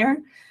familiar.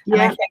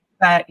 And I think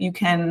that you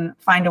can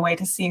find a way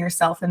to see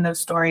yourself in those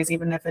stories,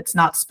 even if it's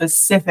not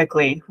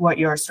specifically what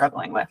you're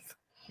struggling with.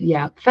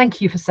 Yeah,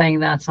 thank you for saying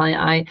that.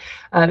 I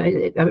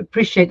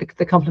appreciate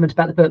the compliment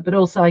about the book, but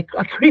also I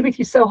agree with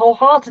you so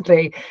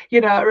wholeheartedly,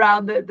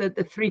 around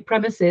the 3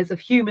 premises of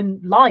human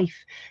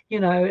life,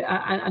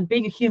 and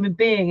being a human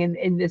being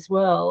in this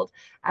world,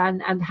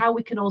 and how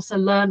we can also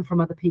learn from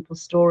other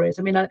people's stories.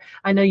 I mean,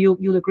 I know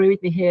you'll agree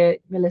with me here,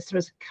 Melissa,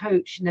 as a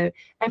coach,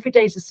 every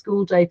day is a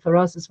school day for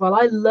us as well.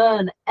 I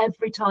learn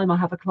every time I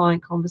have a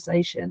client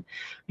conversation,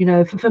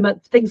 from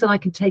things that I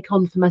can take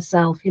on for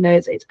myself.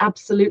 It's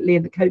absolutely,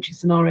 in the coaching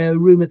scenario, a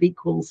room of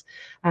equals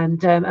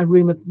and a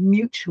room of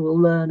mutual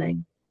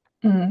learning.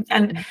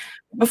 And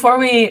before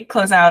we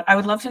close out, I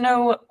would love to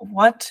know,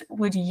 what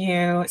would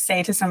you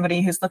say to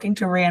somebody who's looking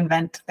to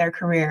reinvent their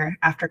career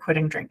after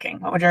quitting drinking?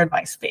 What would your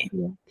advice be?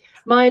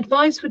 My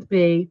advice would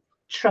be,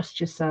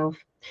 trust yourself.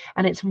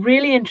 And it's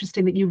really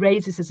interesting that you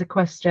raise this as a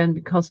question,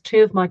 because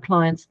 2 of my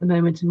clients at the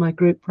moment in my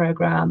group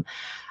program,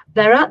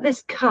 they're at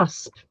this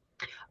cusp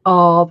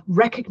of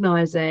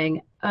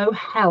recognizing, oh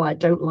hell, I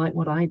don't like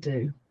what I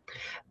do.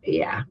 So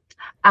they're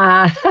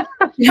at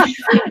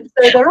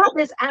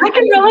this, and I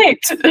can relate.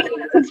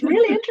 It's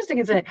really interesting,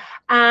 isn't it?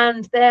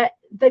 And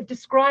they've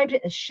described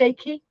it as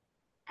shaky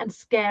and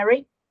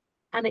scary,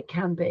 and it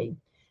can be,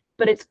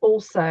 but it's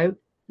also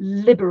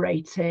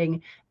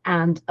liberating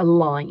and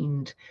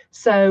aligned.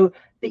 So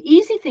the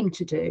easy thing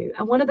to do,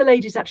 and one of the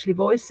ladies actually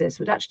voiced this,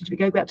 would actually be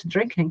go back to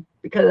drinking,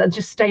 and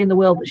just stay in the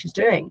world that she's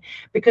doing,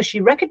 because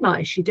she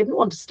recognized she didn't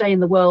want to stay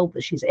in the world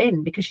that she's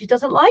in because she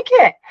doesn't like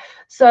it.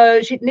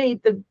 So she'd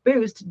need the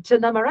booze to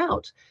numb her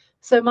out.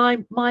 So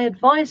my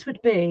advice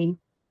would be,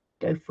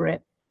 go for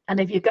it. And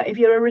if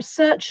you're a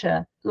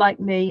researcher like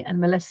me and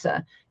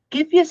Melissa,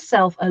 give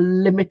yourself a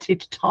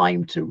limited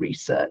time to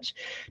research.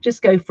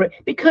 Just go for it,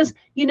 because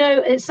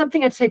it's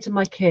something I'd say to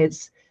my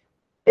kids.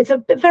 It's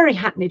a very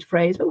hackneyed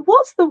phrase, but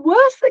what's the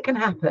worst that can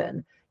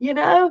happen?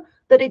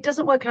 That it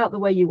doesn't work out the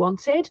way you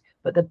wanted,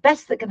 but the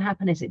best that can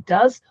happen is it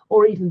does,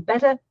 or even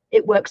better,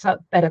 it works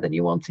out better than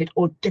you wanted,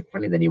 or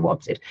differently than you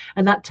wanted,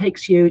 and that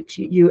takes you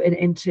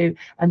into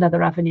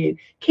another avenue.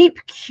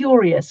 Keep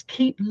curious,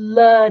 keep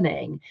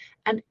learning,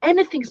 and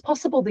anything's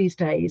possible these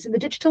days in the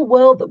digital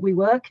world that we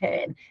work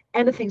in.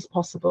 Anything's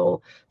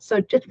possible. So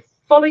just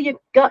follow your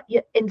gut,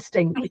 your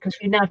instinct, because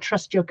you now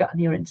trust your gut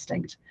and your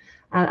instinct,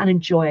 and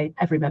enjoy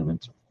every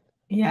moment.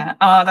 Yeah,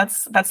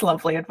 that's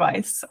lovely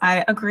advice.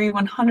 I agree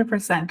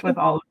 100% with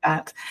all of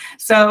that.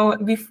 So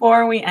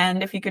before we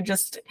end, if you could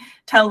just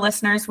tell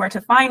listeners where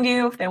to find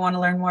you if they want to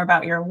learn more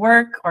about your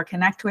work or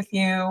connect with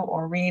you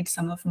or read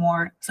some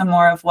more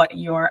of what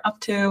you're up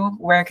to,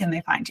 where can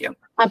they find you?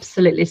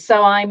 Absolutely.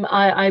 So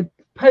I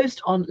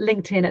post on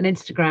LinkedIn and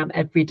Instagram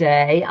every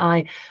day.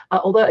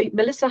 Although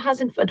Melissa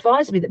hasn't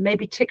advised me that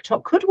maybe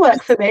TikTok could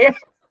work for me.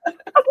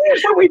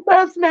 When we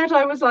first met,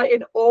 I was like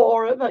in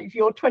awe of like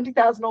your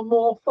 20,000 or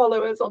more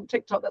followers on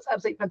TikTok. That's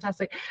absolutely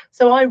fantastic.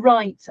 So I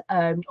write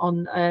on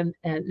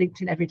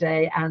LinkedIn every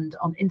day and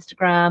on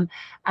Instagram,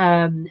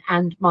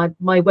 and my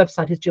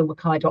website is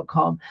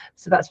gillmckay.com.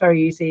 So that's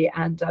very easy,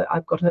 and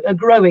I've got a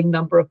growing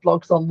number of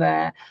blogs on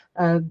there.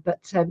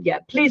 Yeah,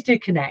 please do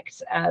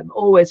connect.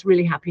 Always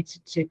really happy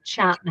to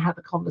chat and have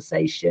a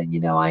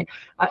conversation. I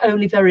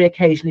only very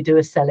occasionally do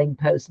a selling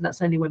post, and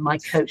that's only when my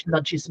coach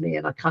nudges me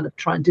and I kind of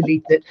try and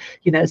delete it.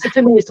 So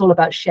for me, it's all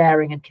about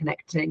sharing and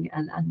connecting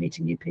and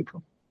meeting new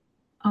people.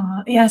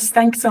 Yes,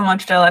 thanks so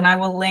much, Gill. And I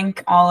will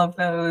link all of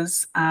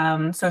those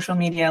social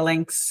media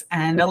links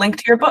and a link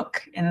to your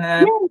book in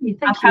the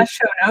podcast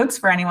show notes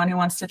for anyone who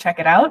wants to check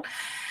it out.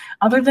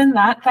 Other than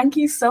that, thank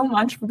you so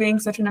much for being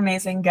such an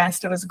amazing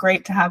guest. It was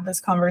great to have this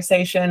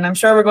conversation. I'm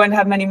sure we're going to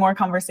have many more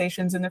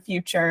conversations in the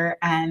future.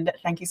 And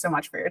thank you so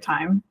much for your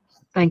time.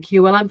 Thank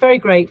you. Well, I'm very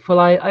grateful.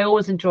 I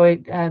always enjoy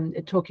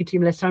talking to you,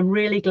 Melissa. I'm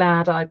really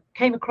glad I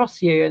came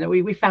across you and that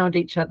we found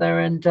each other.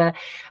 And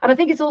I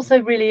think it's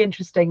also really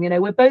interesting.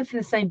 We're both in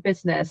the same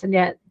business, and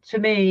yet to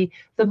me,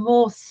 the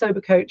more sober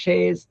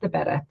coaches, the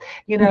better.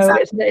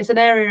 Exactly. It's an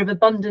area of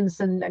abundance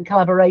and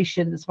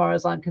collaboration as far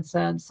as I'm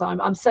concerned. So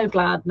I'm so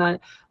glad, and I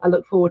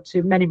look forward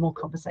to many more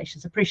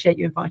conversations. Appreciate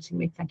you inviting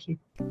me. Thank you.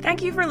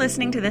 Thank you for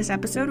listening to this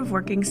episode of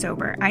Working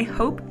Sober. I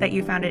hope that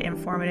you found it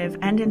informative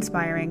and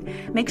inspiring.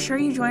 Make sure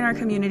you join our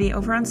community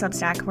over on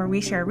Substack, where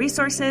we share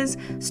resources,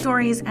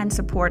 stories, and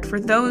support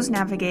for those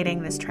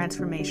navigating this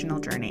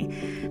transformational journey.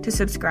 To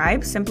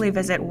subscribe, simply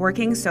visit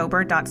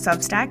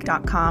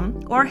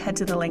workingsober.substack.com or head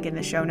to the link in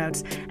the show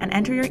notes and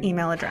enter your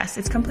email address.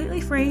 It's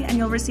completely free, and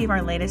you'll receive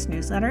our latest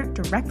newsletter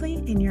directly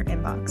in your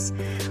inbox.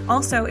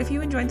 Also, if you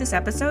enjoyed this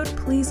episode,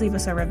 please leave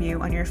us a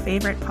review on your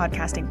favorite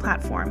podcasting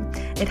platform.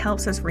 It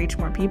helps us reach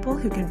more people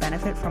who can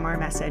benefit from our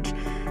message.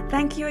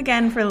 Thank you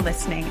again for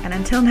listening, and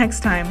until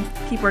next time,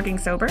 keep working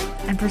sober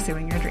and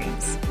pursuing your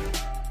dreams.